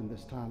love in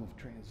this time of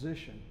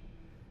transition,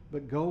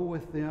 but go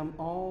with them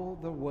all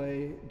the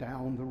way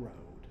down the road.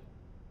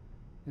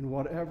 And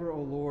whatever,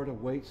 O Lord,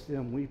 awaits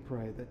them, we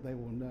pray that they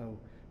will know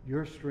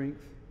your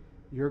strength,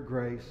 your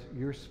grace,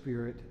 your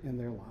Spirit in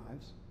their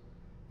lives,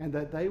 and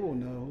that they will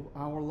know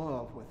our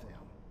love with them.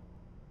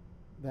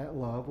 That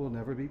love will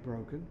never be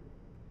broken,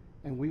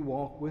 and we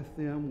walk with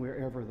them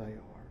wherever they are.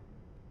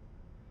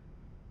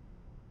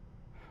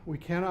 We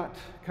cannot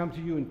come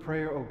to you in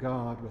prayer, O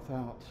God,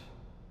 without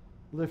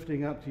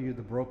lifting up to you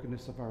the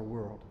brokenness of our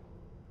world,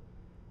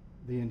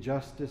 the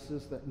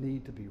injustices that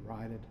need to be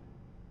righted.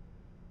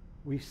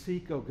 We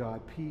seek, O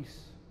God, peace.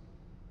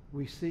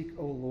 We seek,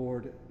 O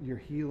Lord, your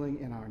healing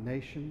in our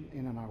nation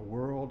and in our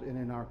world and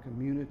in our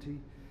community.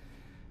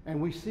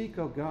 And we seek,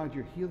 O God,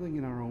 your healing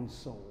in our own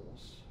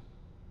souls.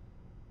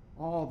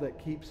 All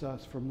that keeps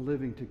us from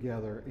living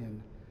together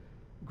in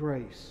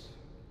grace,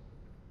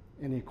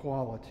 in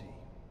equality,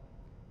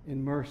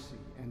 in mercy,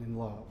 and in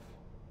love.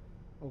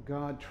 O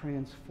God,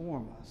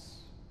 transform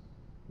us,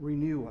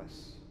 renew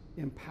us,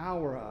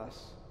 empower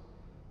us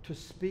to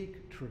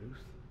speak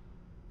truth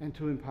and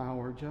to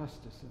empower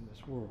justice in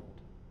this world.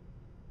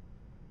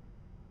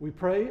 We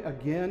pray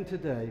again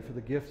today for the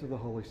gift of the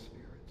Holy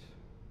Spirit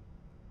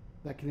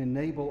that can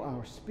enable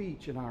our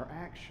speech and our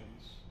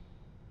actions,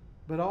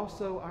 but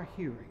also our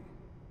hearing.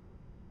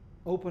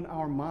 Open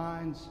our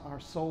minds, our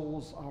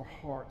souls, our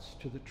hearts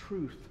to the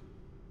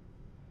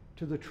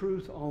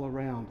truth all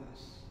around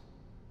us.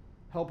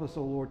 Help us,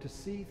 O Lord, to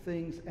see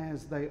things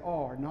as they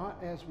are, not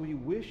as we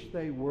wish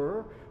they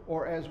were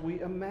or as we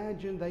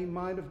imagine they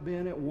might have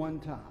been at one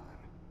time,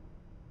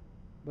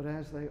 but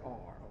as they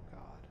are, O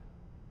God.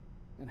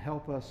 And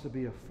help us to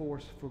be a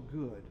force for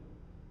good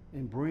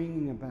in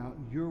bringing about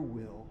your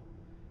will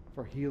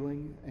for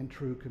healing and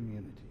true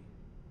community.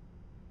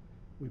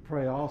 We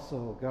pray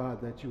also,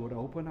 God, that you would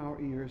open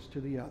our ears to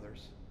the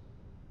others,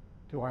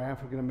 to our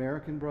African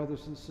American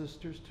brothers and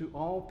sisters, to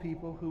all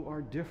people who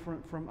are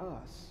different from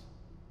us,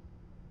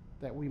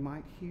 that we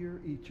might hear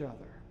each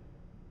other,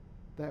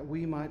 that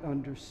we might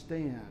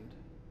understand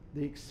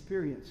the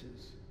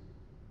experiences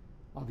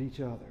of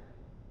each other,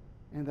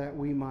 and that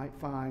we might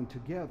find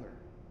together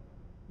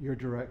your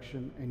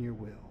direction and your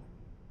will.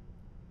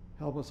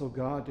 Help us, O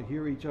God, to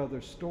hear each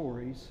other's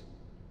stories,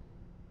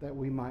 that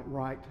we might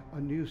write a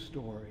new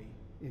story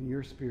in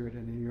your Spirit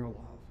and in your love.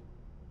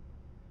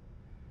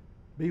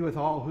 Be with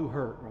all who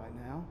hurt right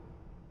now.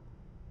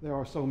 There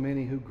are so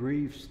many who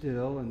grieve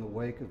still in the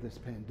wake of this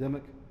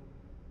pandemic.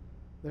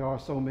 There are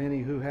so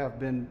many who have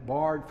been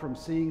barred from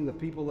seeing the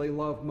people they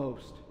love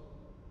most.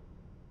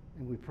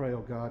 And we pray,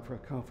 oh God, for a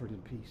comfort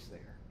and peace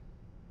there.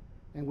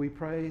 And we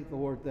pray,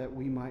 Lord, that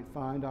we might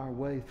find our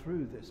way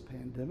through this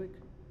pandemic,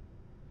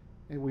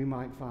 and we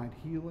might find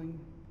healing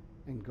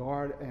and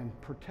guard and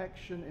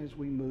protection as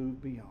we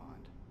move beyond.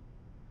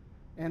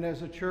 And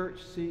as a church,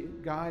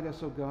 guide us,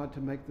 oh God, to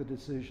make the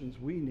decisions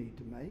we need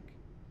to make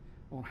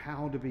on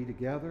how to be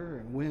together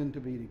and when to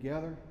be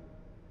together.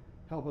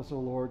 Help us, oh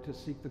Lord, to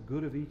seek the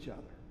good of each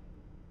other.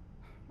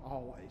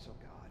 Always, oh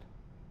God.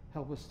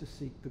 Help us to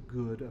seek the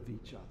good of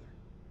each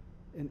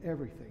other in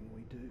everything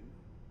we do.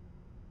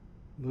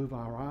 Move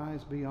our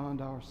eyes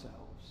beyond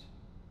ourselves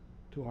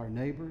to our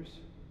neighbors,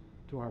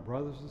 to our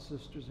brothers and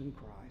sisters in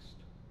Christ,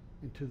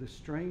 and to the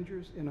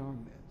strangers in our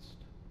midst.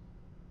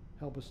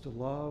 Help us to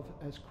love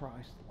as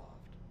Christ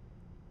loved.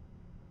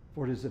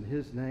 For it is in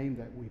his name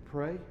that we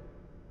pray,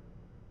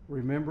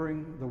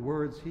 remembering the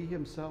words he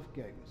himself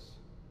gave us.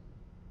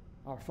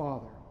 Our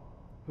Father,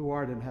 who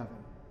art in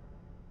heaven,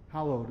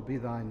 hallowed be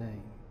thy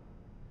name.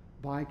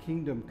 Thy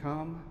kingdom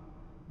come,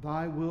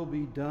 thy will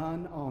be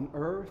done on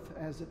earth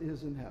as it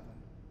is in heaven.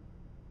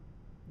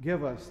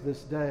 Give us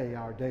this day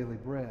our daily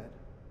bread,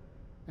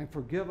 and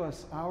forgive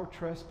us our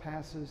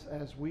trespasses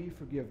as we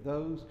forgive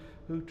those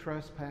who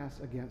trespass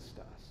against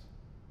us.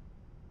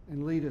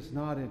 And lead us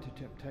not into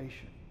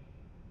temptation,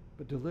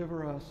 but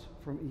deliver us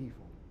from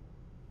evil.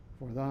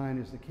 For thine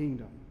is the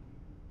kingdom,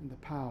 and the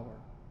power,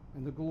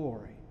 and the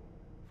glory,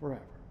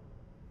 forever.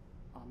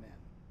 Amen.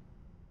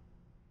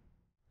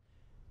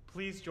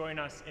 Please join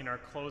us in our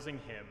closing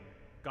hymn,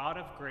 God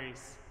of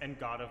Grace and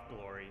God of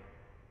Glory.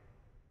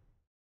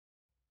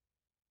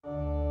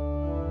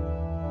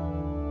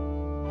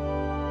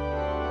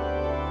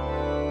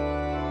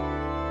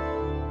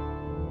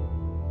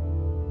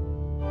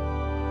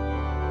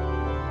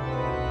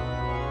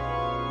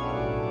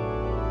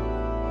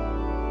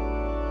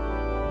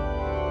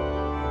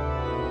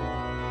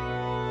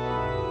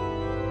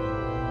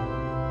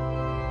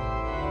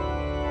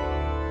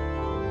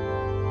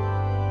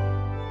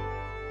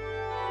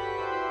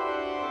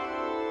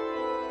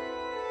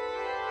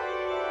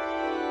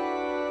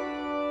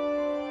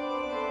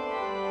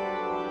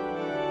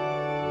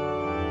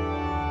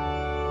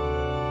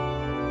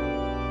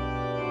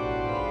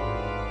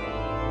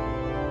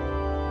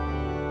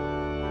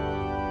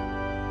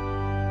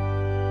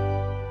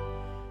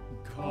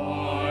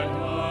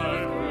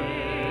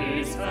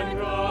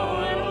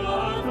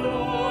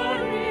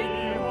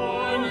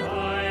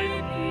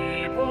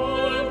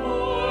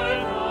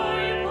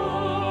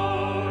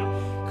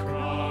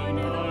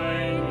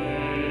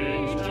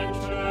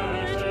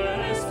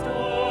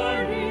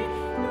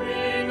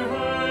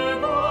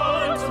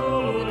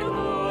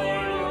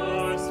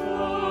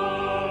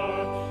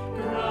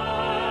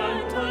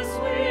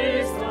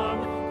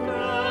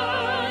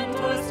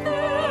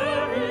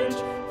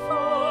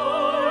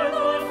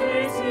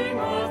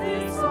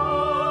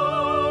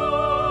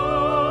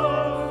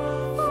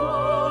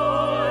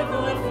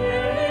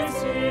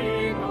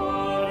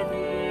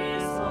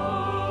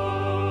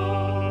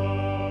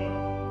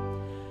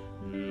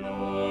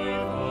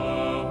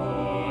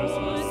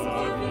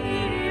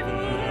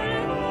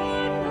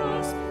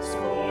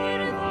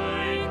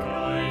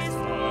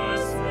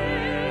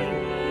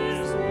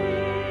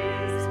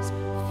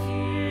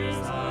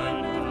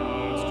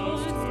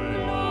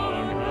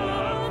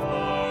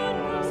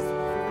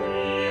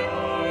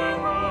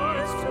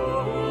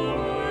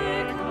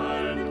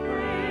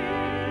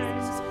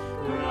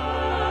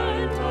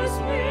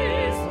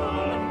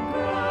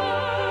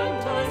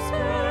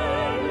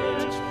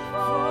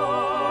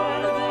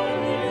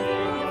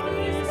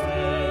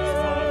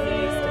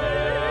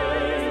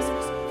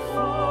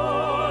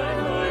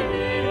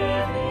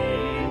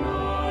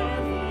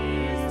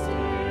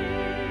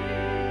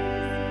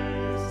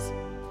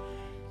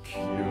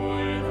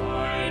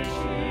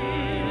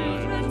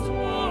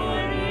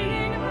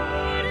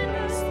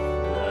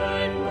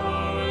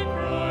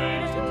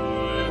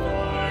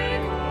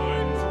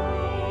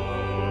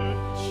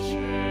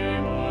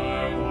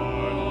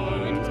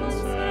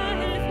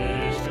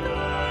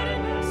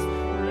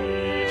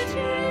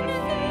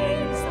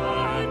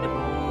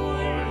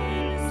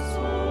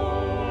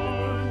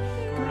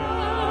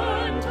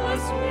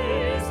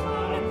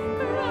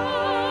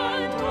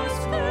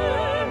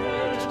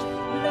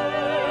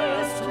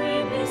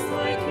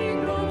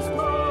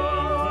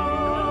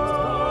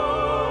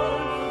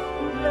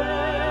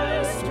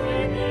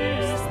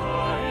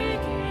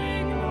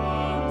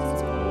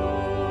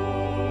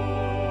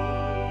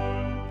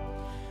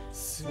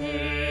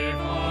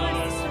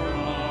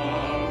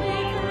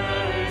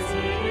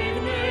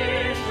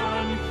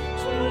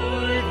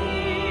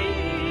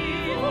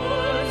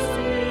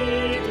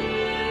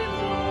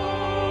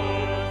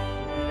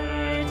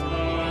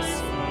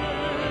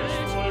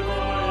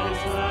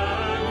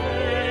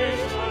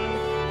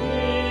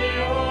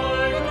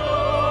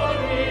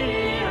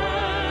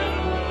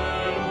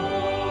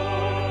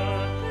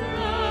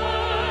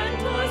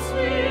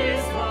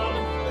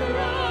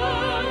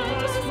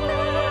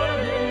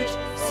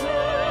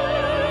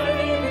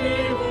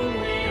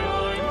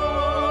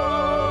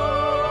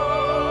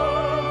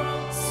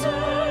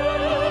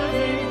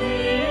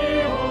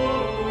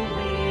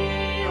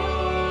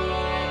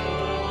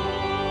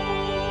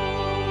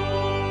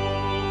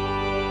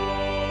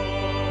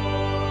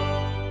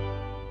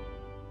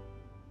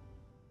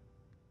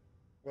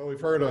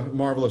 heard a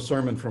marvelous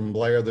sermon from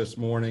Blair this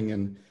morning,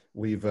 and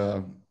we've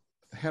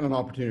had an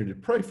opportunity to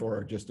pray for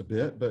her just a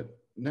bit, but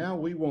now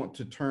we want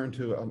to turn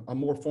to a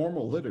more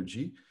formal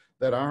liturgy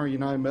that our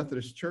United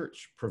Methodist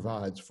Church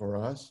provides for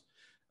us,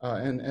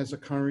 and as a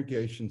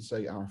congregation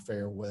say our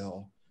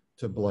farewell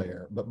to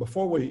Blair. But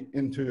before we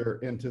enter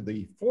into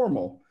the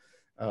formal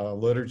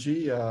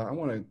liturgy,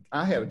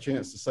 I had a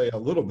chance to say a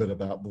little bit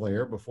about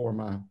Blair before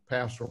my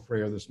pastoral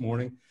prayer this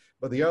morning,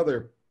 but the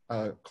other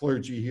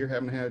clergy here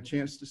haven't had a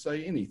chance to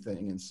say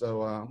anything, and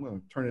so I'm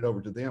going to turn it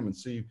over to them and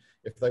see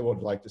if they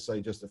would like to say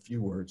just a few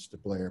words to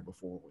Blair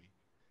before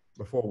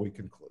we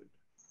conclude.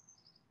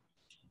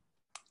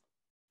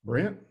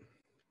 Brent?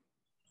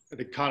 I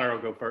think Connor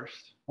will go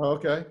first. Oh,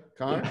 okay,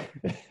 Connor.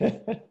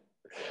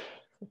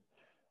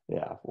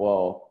 Yeah,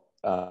 well,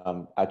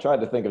 I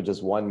tried to think of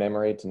just one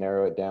memory to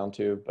narrow it down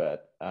to,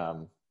 but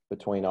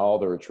between all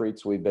the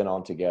retreats we've been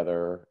on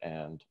together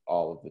and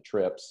all of the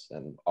trips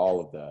and all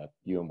of the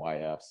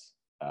UMYFs,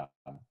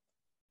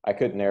 I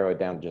couldn't narrow it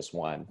down to just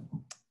one.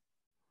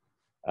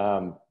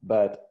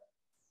 But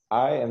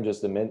I am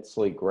just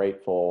immensely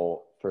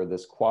grateful for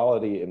this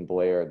quality in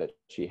Blair that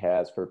she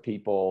has for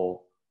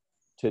people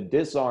to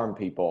disarm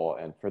people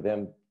and for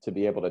them to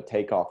be able to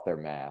take off their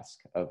mask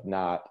of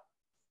not,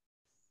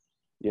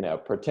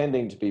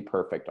 pretending to be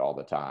perfect all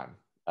the time.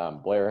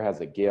 Blair has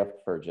a gift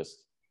for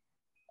just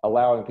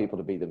allowing people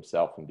to be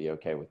themselves and be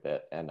okay with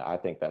it. And I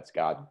think that's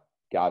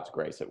God's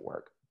grace at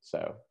work.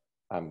 So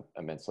I'm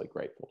immensely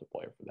grateful to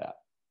Blair for that.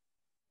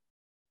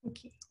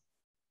 Thank you.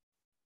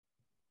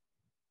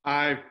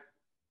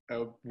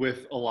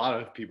 With a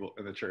lot of people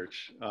in the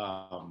church,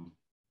 I'm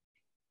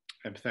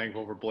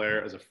thankful for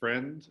Blair as a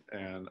friend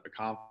and a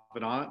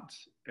confidant,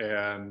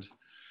 and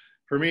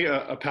for me,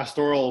 a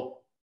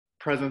pastoral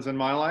presence in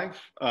my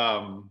life.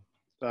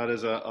 That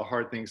is a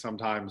hard thing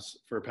sometimes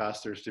for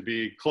pastors, to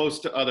be close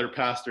to other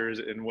pastors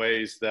in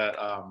ways that,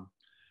 I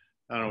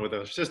don't know, with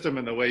the system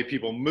and the way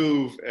people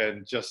move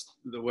and just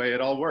the way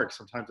it all works,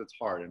 sometimes it's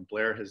hard. And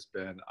Blair has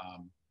been a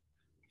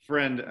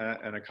friend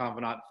and a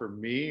confidant for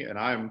me, and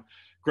I'm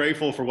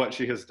grateful for what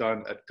she has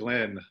done at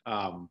Glenn.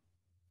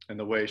 And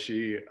the way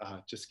she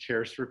just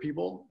cares for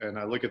people. And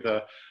I look at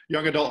the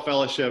young adult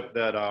fellowship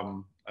that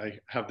I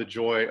have the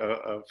joy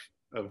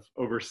of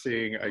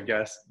overseeing, I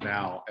guess,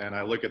 now. And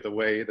I look at the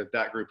way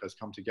that group has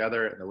come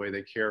together and the way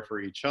they care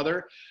for each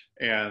other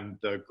and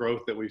the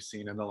growth that we've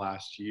seen in the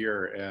last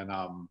year. And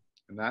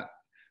that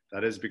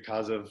is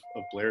because of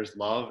Blair's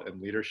love and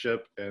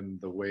leadership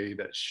and the way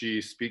that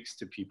she speaks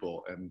to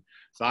people. And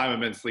so I'm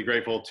immensely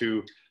grateful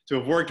to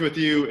have worked with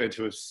you and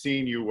to have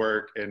seen you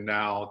work, and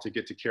now to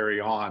get to carry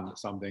on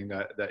something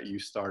that you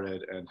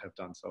started and have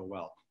done so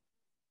well.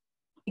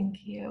 Thank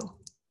you.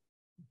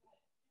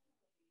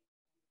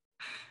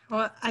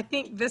 Well, I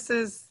think this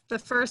is the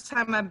first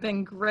time I've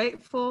been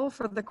grateful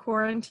for the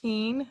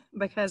quarantine,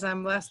 because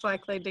I'm less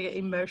likely to get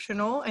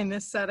emotional in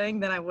this setting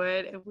than I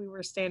would if we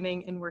were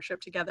standing in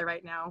worship together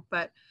right now.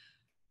 But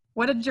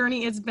what a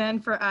journey it's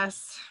been for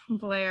us,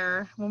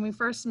 Blair. When we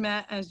first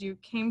met, as you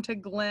came to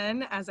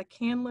Glenn as a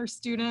Candler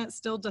student,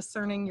 still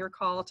discerning your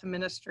call to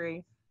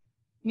ministry,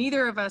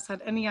 neither of us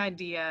had any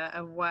idea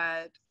of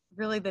what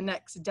really the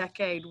next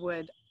decade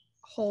would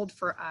hold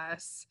for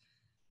us,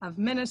 of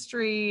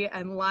ministry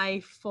and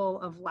life full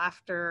of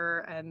laughter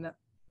and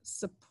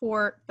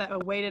support that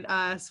awaited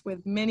us,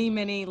 with many,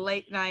 many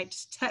late night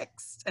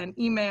texts and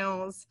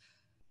emails.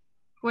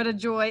 What a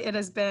joy it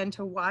has been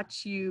to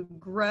watch you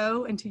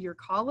grow into your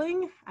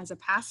calling as a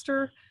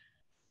pastor,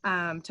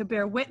 to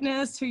bear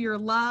witness to your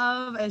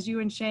love as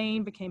you and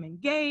Shane became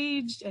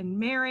engaged and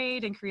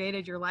married and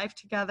created your life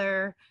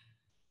together.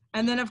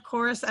 And then, of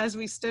course, as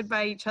we stood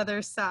by each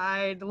other's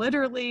side,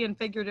 literally and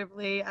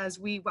figuratively, as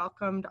we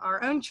welcomed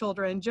our own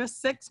children just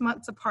 6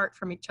 months apart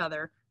from each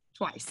other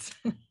twice.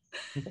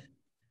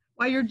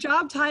 While your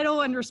job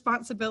title and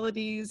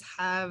responsibilities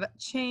have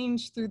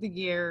changed through the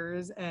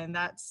years, and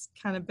that's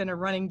kind of been a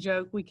running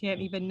joke, we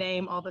can't even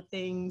name all the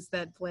things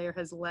that Blair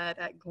has led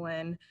at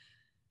Glenn.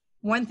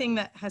 One thing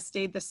that has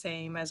stayed the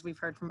same, as we've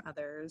heard from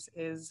others,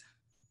 is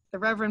the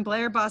Reverend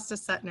Blair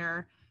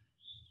Bosta-Suttner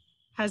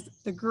has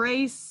the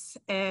grace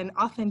and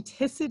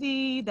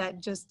authenticity that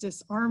just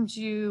disarms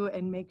you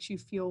and makes you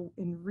feel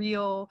in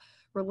real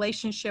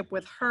relationship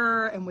with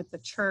her and with the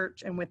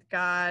church and with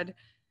God.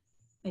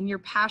 And your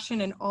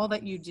passion in all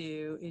that you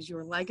do is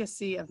your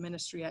legacy of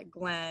ministry at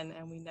Glenn,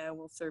 and we know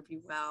will serve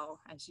you well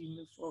as you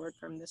move forward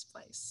from this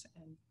place.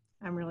 And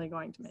I'm really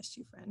going to miss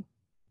you, friend.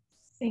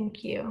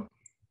 Thank you.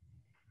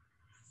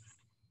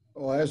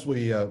 Well, as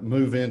we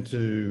move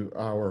into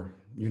our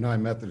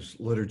United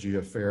Methodist Liturgy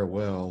of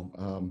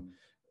Farewell,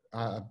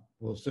 I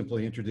will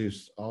simply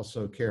introduce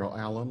also Carol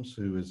Allums,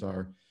 who is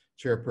our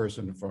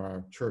chairperson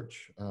for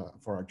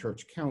our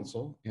church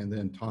council, and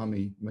then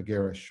Tommy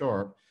McGarris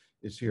Sharp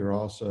is here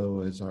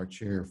also as our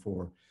chair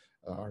for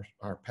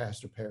our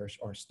pastor parish,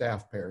 our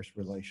staff parish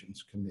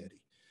relations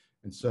committee.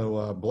 And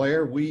so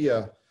Blair, we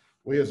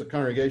as a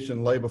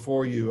congregation lay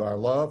before you our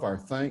love, our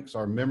thanks,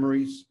 our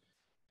memories,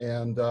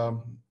 and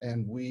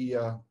we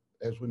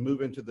as we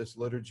move into this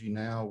liturgy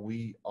now,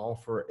 we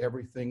offer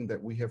everything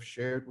that we have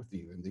shared with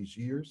you in these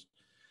years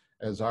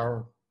as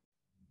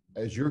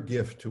your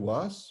gift to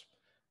us,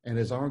 and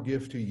as our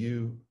gift to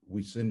you,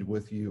 we send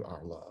with you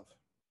our love.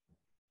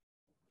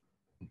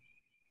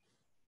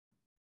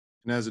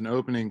 And as an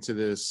opening to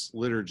this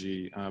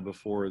liturgy,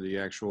 before the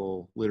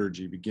actual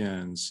liturgy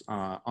begins,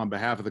 on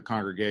behalf of the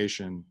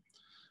congregation,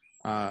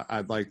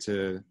 I'd like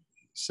to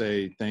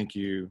say thank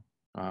you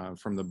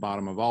from the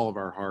bottom of all of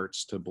our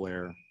hearts to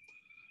Blair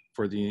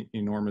for the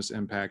enormous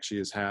impact she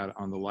has had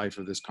on the life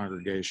of this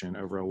congregation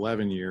over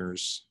 11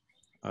 years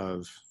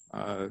of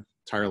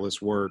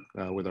tireless work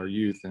with our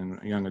youth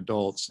and young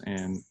adults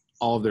and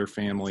all of their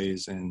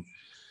families. And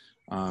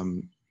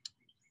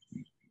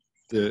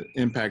the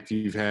impact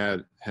you've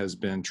had has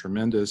been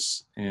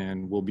tremendous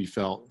and will be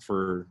felt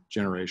for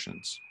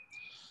generations.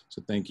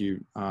 So thank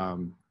you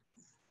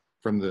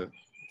from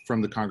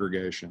the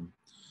congregation.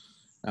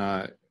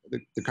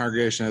 The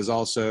congregation has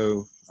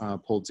also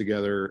pulled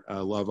together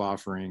a love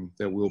offering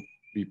that we'll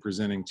be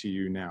presenting to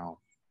you now.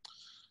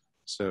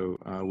 So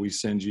we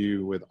send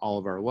you with all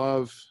of our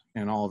love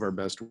and all of our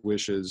best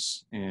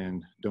wishes,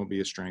 and don't be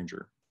a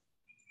stranger.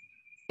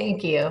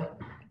 Thank you.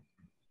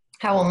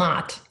 How will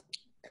not?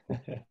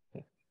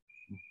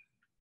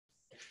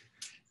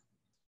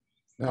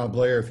 Now,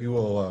 Blair, if you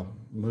will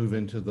move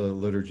into the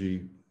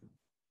liturgy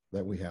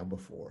that we have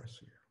before us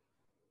here.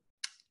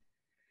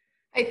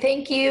 I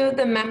thank you,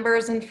 the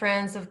members and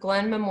friends of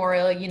Glen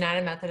Memorial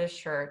United Methodist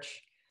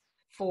Church,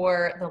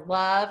 for the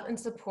love and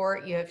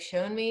support you have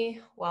shown me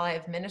while I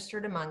have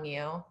ministered among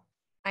you.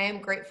 I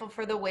am grateful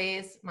for the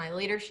ways my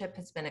leadership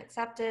has been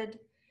accepted.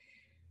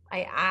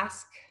 I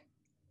ask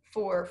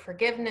for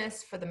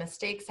forgiveness for the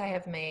mistakes I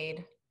have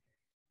made.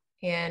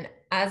 And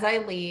as I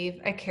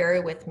leave, I carry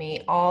with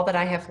me all that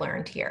I have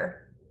learned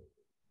here.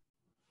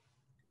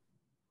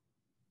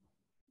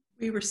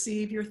 We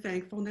receive your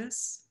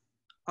thankfulness,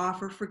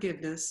 offer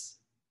forgiveness,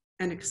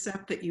 and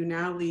accept that you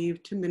now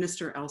leave to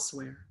minister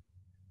elsewhere.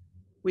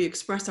 We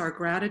express our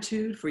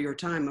gratitude for your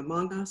time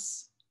among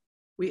us.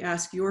 We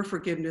ask your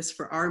forgiveness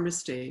for our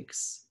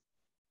mistakes.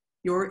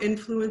 Your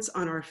influence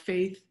on our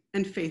faith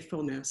and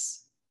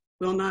faithfulness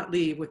will not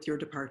leave with your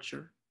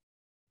departure.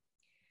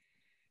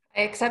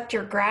 I accept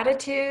your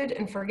gratitude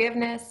and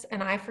forgiveness,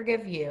 and I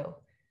forgive you,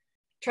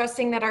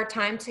 trusting that our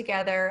time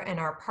together and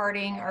our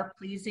parting are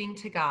pleasing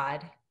to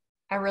God.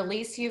 I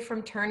release you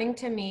from turning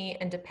to me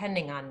and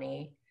depending on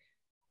me.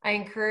 I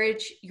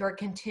encourage your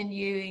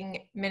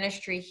continuing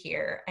ministry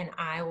here, and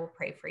I will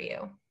pray for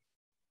you.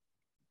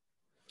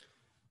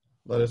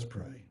 Let us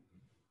pray.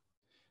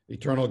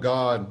 Eternal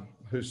God,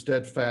 whose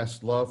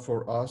steadfast love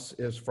for us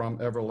is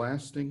from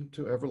everlasting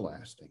to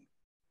everlasting,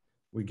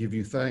 we give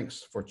you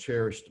thanks for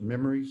cherished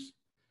memories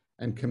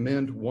and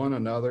commend one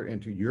another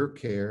into your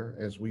care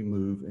as we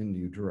move in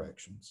new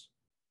directions.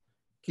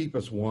 Keep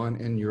us one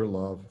in your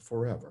love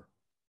forever.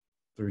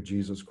 Through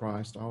Jesus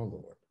Christ our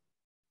Lord.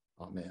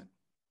 Amen.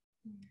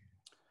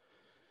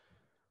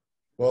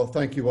 Well,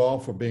 thank you all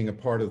for being a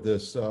part of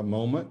this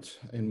moment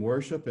in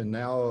worship. And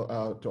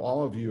now to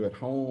all of you at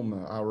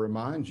home, I'll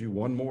remind you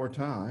one more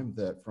time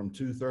that from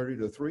 2:30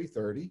 to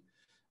 3:30,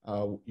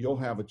 you'll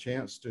have a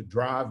chance to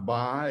drive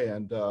by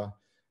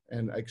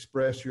and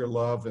express your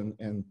love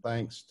and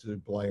thanks to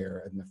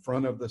Blair in the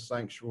front of the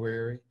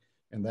sanctuary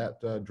and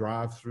that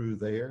drive-through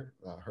there.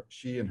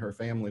 She and her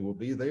family will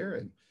be there,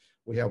 and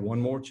we have one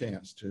more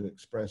chance to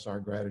express our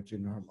gratitude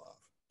and our love.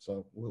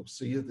 So we'll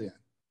see you then.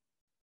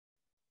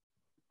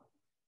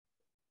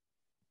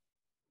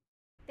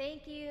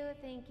 Thank you,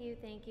 thank you,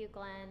 thank you,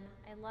 Glenn.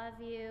 I love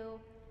you,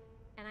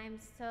 and I'm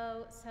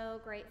so,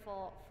 so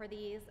grateful for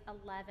these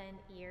 11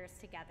 years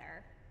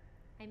together.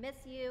 I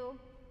miss you,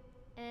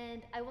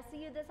 and I will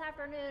see you this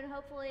afternoon,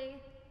 hopefully.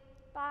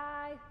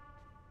 Bye.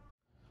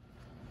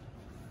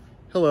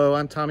 Hello,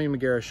 I'm Tommy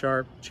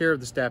McGarrett-Sharp, Chair of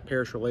the Staff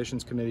Parish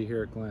Relations Committee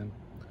here at Glen.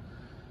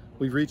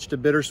 We've reached a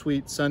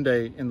bittersweet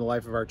Sunday in the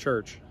life of our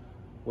church,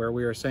 where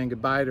we are saying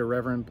goodbye to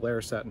Reverend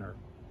Blair Setner.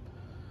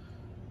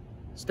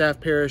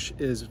 Staff Parish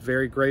is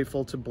very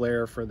grateful to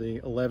Blair for the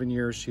 11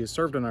 years she has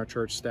served on our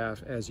church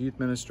staff as youth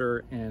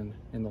minister and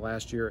in the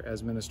last year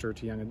as minister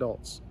to young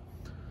adults.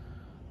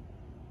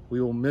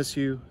 We will miss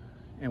you,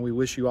 and we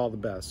wish you all the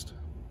best.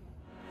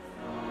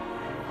 Amen.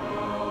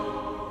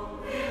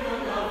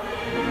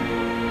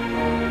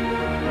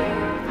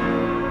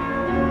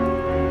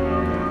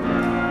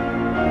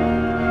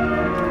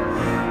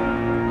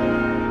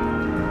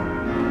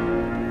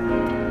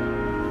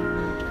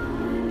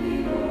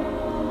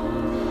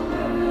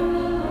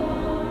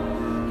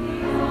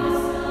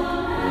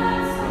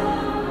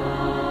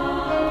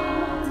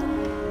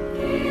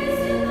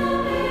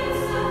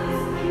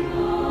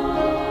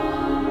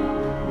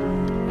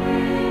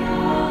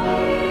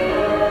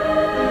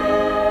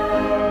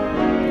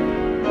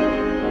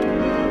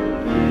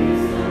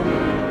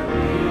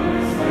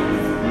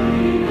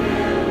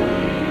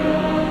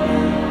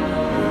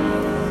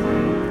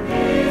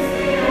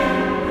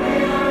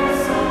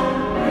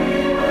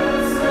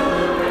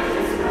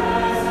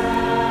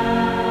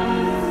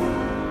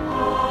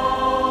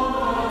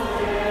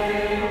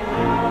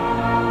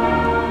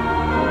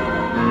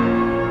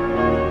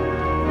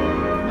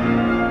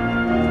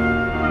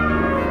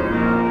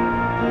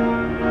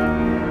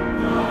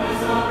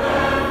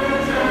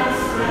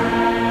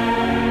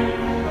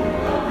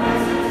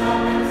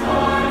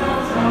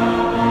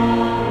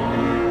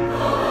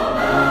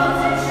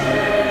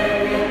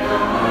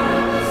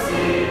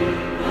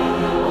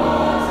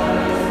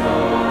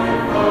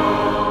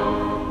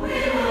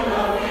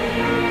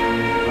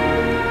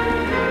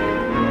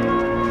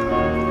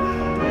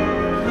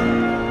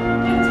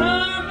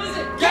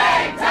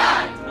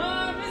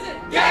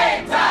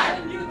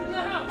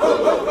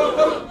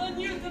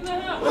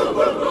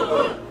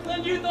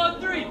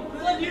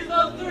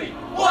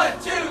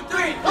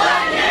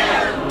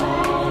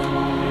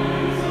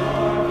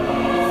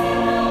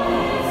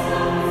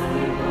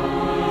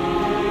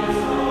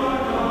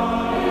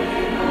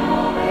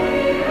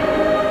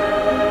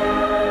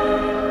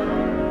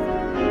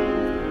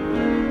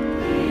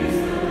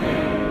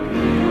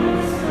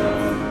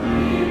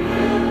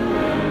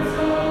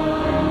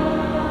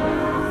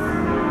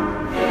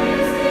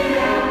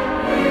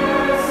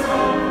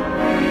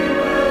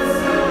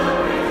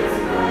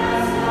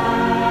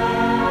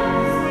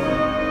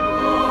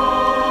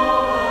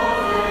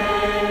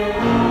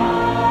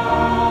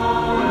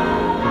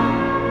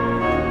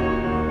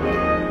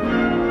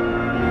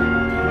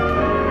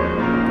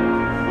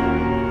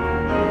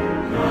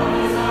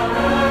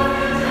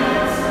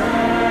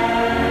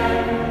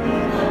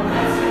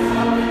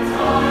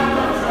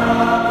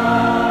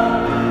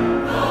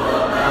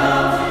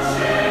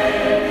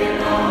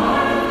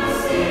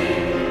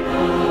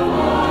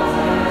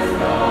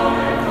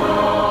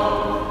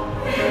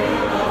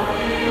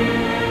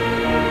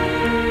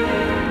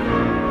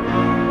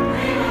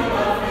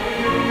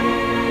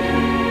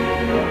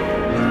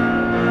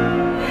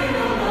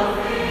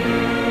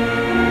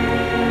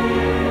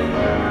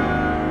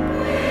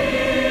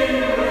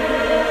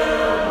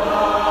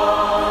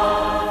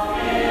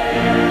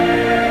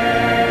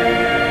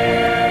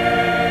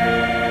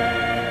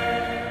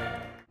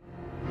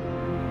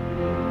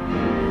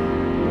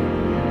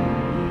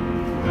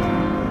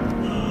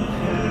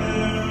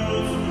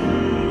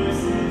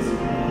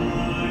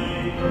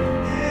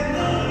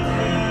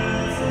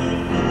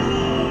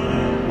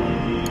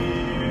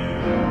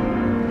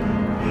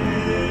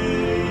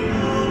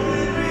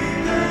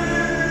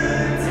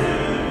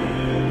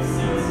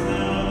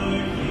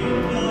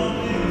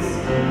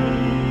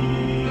 Thank you.